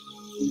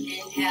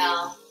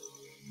 Inhale.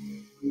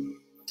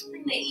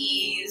 Bring the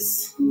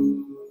ease.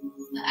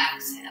 The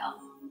exhale.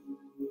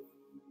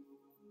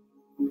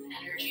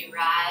 Energy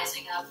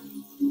rising up.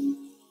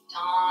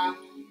 Dawn.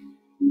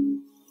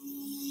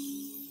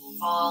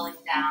 Falling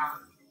down.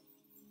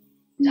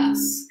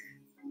 Dusk.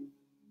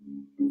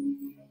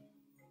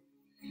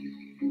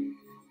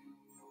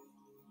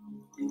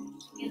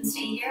 You can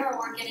stay here or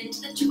work it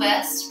into the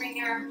twist. Bring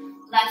your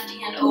left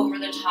hand over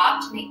the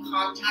top to make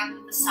contact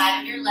with the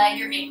side of your leg,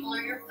 your ankle,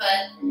 or your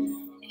foot.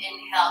 And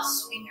inhale,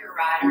 sweep your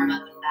right arm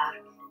up and back.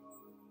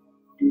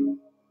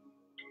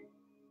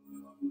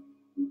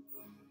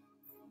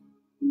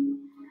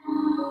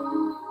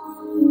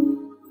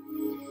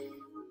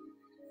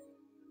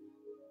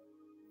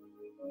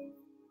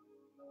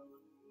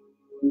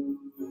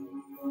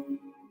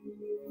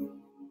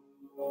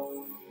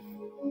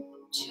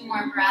 Two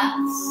more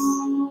breaths.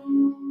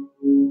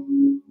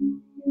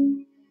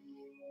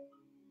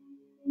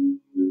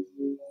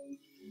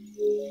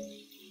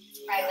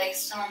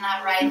 legs still in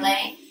that right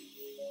leg.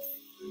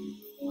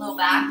 Low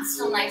back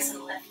still nice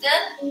and lifted.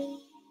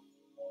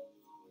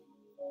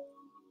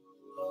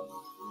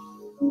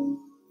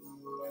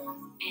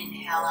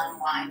 Inhale,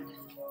 unwind.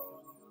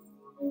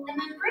 And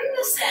then bring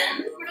this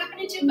in. We're not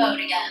going to do boat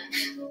again.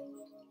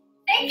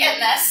 Thank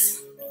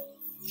goodness.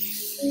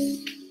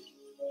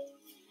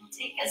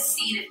 Take a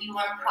seat if you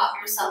want to prop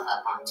yourself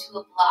up onto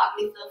a block.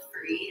 You feel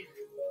free.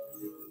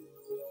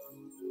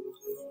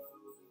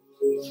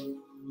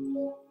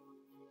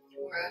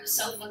 Or a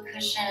sofa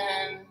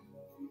cushion,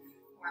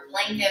 or a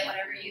blanket,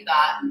 whatever you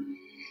got.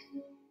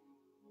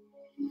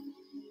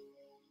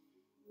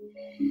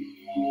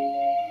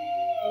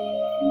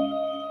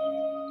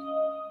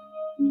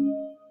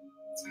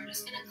 So we're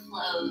just going to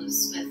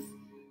close with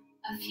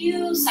a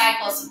few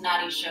cycles of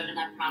Nadi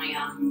Shodhana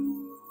Pranayama.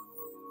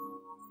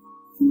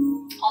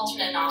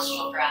 Alternate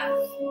nostril breath.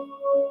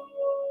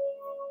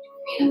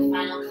 Create a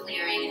final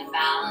clearing and a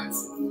balance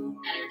of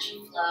energy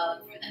flow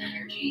through the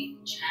energy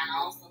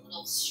channels, the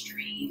little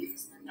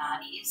streams, the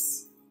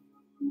nadis,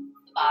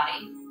 the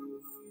body.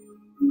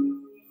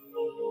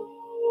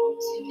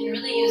 So you can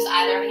really use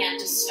either hand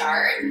to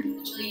start,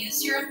 but you'll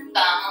use your thumb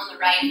on the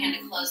right hand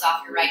to close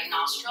off your right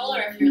nostril,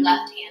 or if you're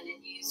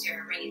left-handed, use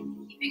your ring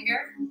and pinky finger.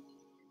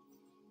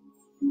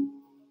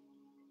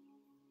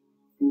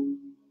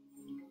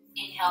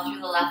 Inhale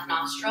through the left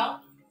nostril.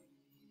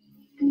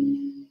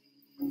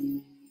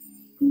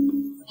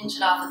 Pinch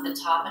it off at the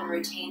top and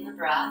retain the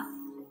breath.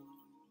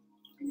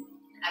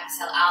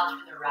 Exhale out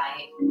through the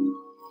right.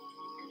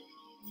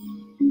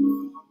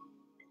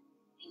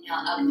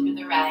 Inhale up through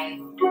the right.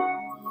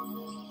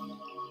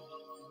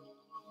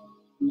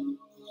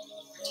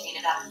 Retain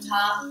it at the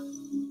top.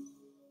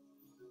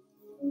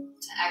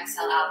 To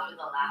exhale out through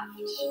the left.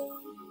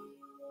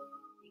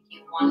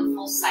 Making one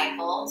full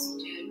cycle. So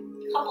do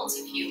a couple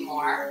to few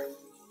more.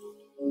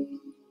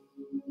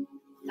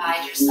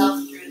 Guide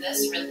yourself through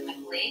this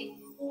rhythmically.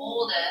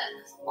 Hold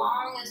it as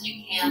long as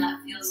you can.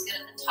 That feels good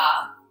at the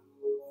top.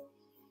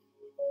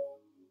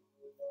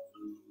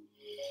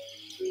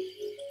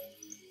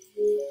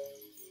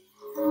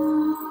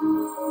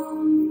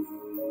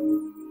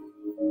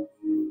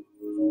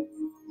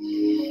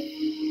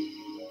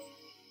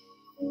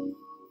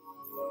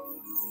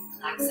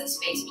 Relax the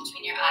space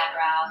between your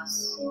eyebrows.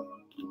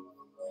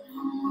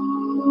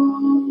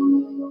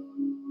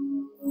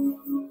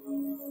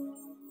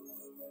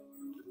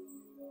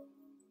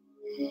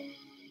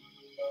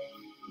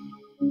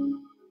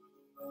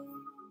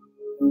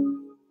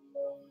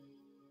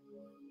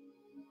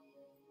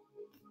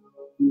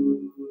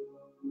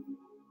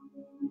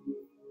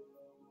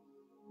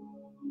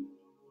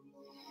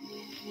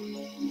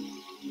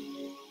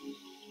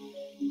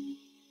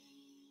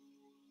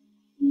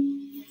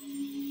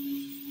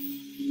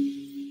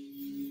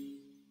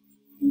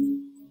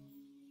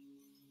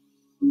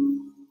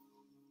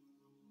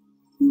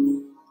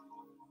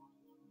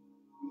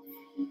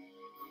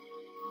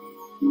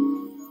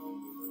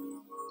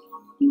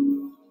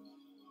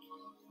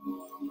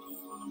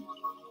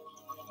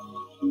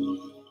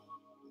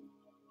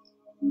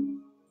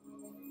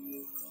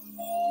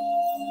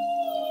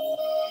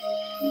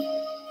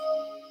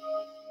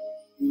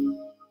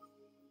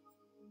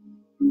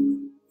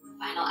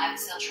 Final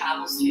exhale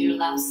travels through your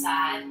left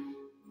side.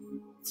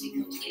 As you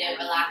complete it,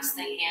 relax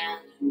the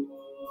hand. Get a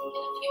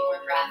few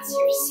more breaths.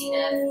 You're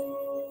seated.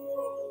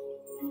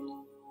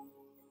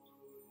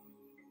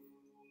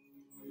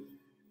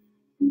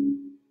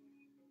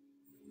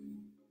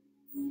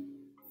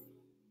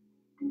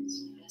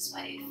 So notice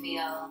what you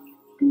feel.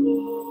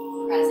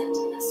 Present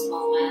in this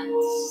moment,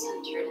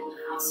 centered in the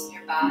house of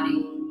your body,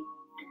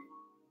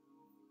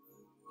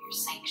 your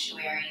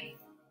sanctuary,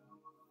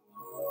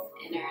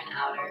 inner and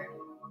outer.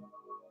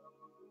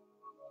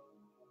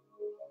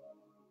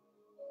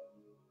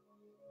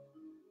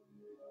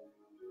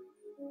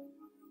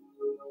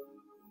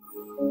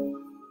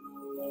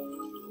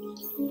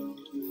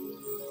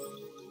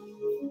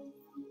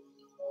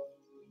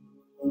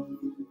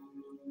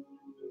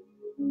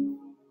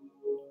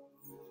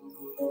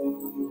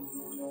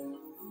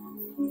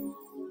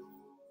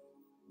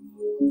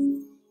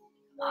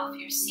 Off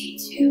your seat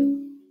to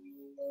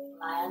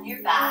lie on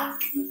your back.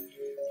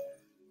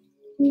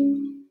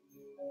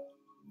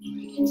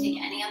 You can take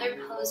any other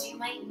pose you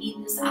might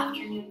need this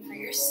afternoon for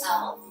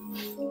yourself.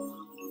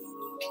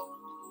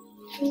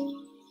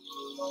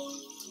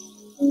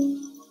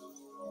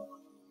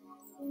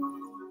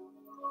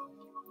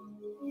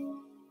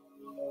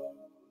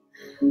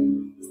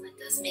 So that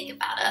does make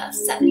about a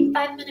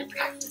 75-minute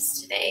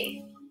practice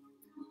today.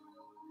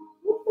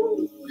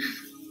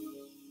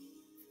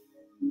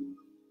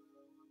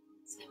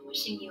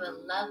 Wishing you a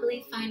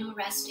lovely final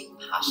resting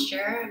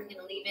posture. I'm going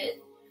to leave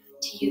it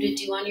to you to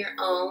do on your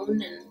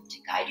own and to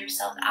guide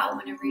yourself out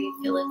whenever you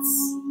feel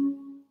it's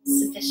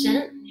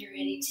sufficient. You're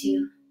ready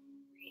to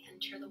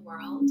re-enter the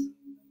world.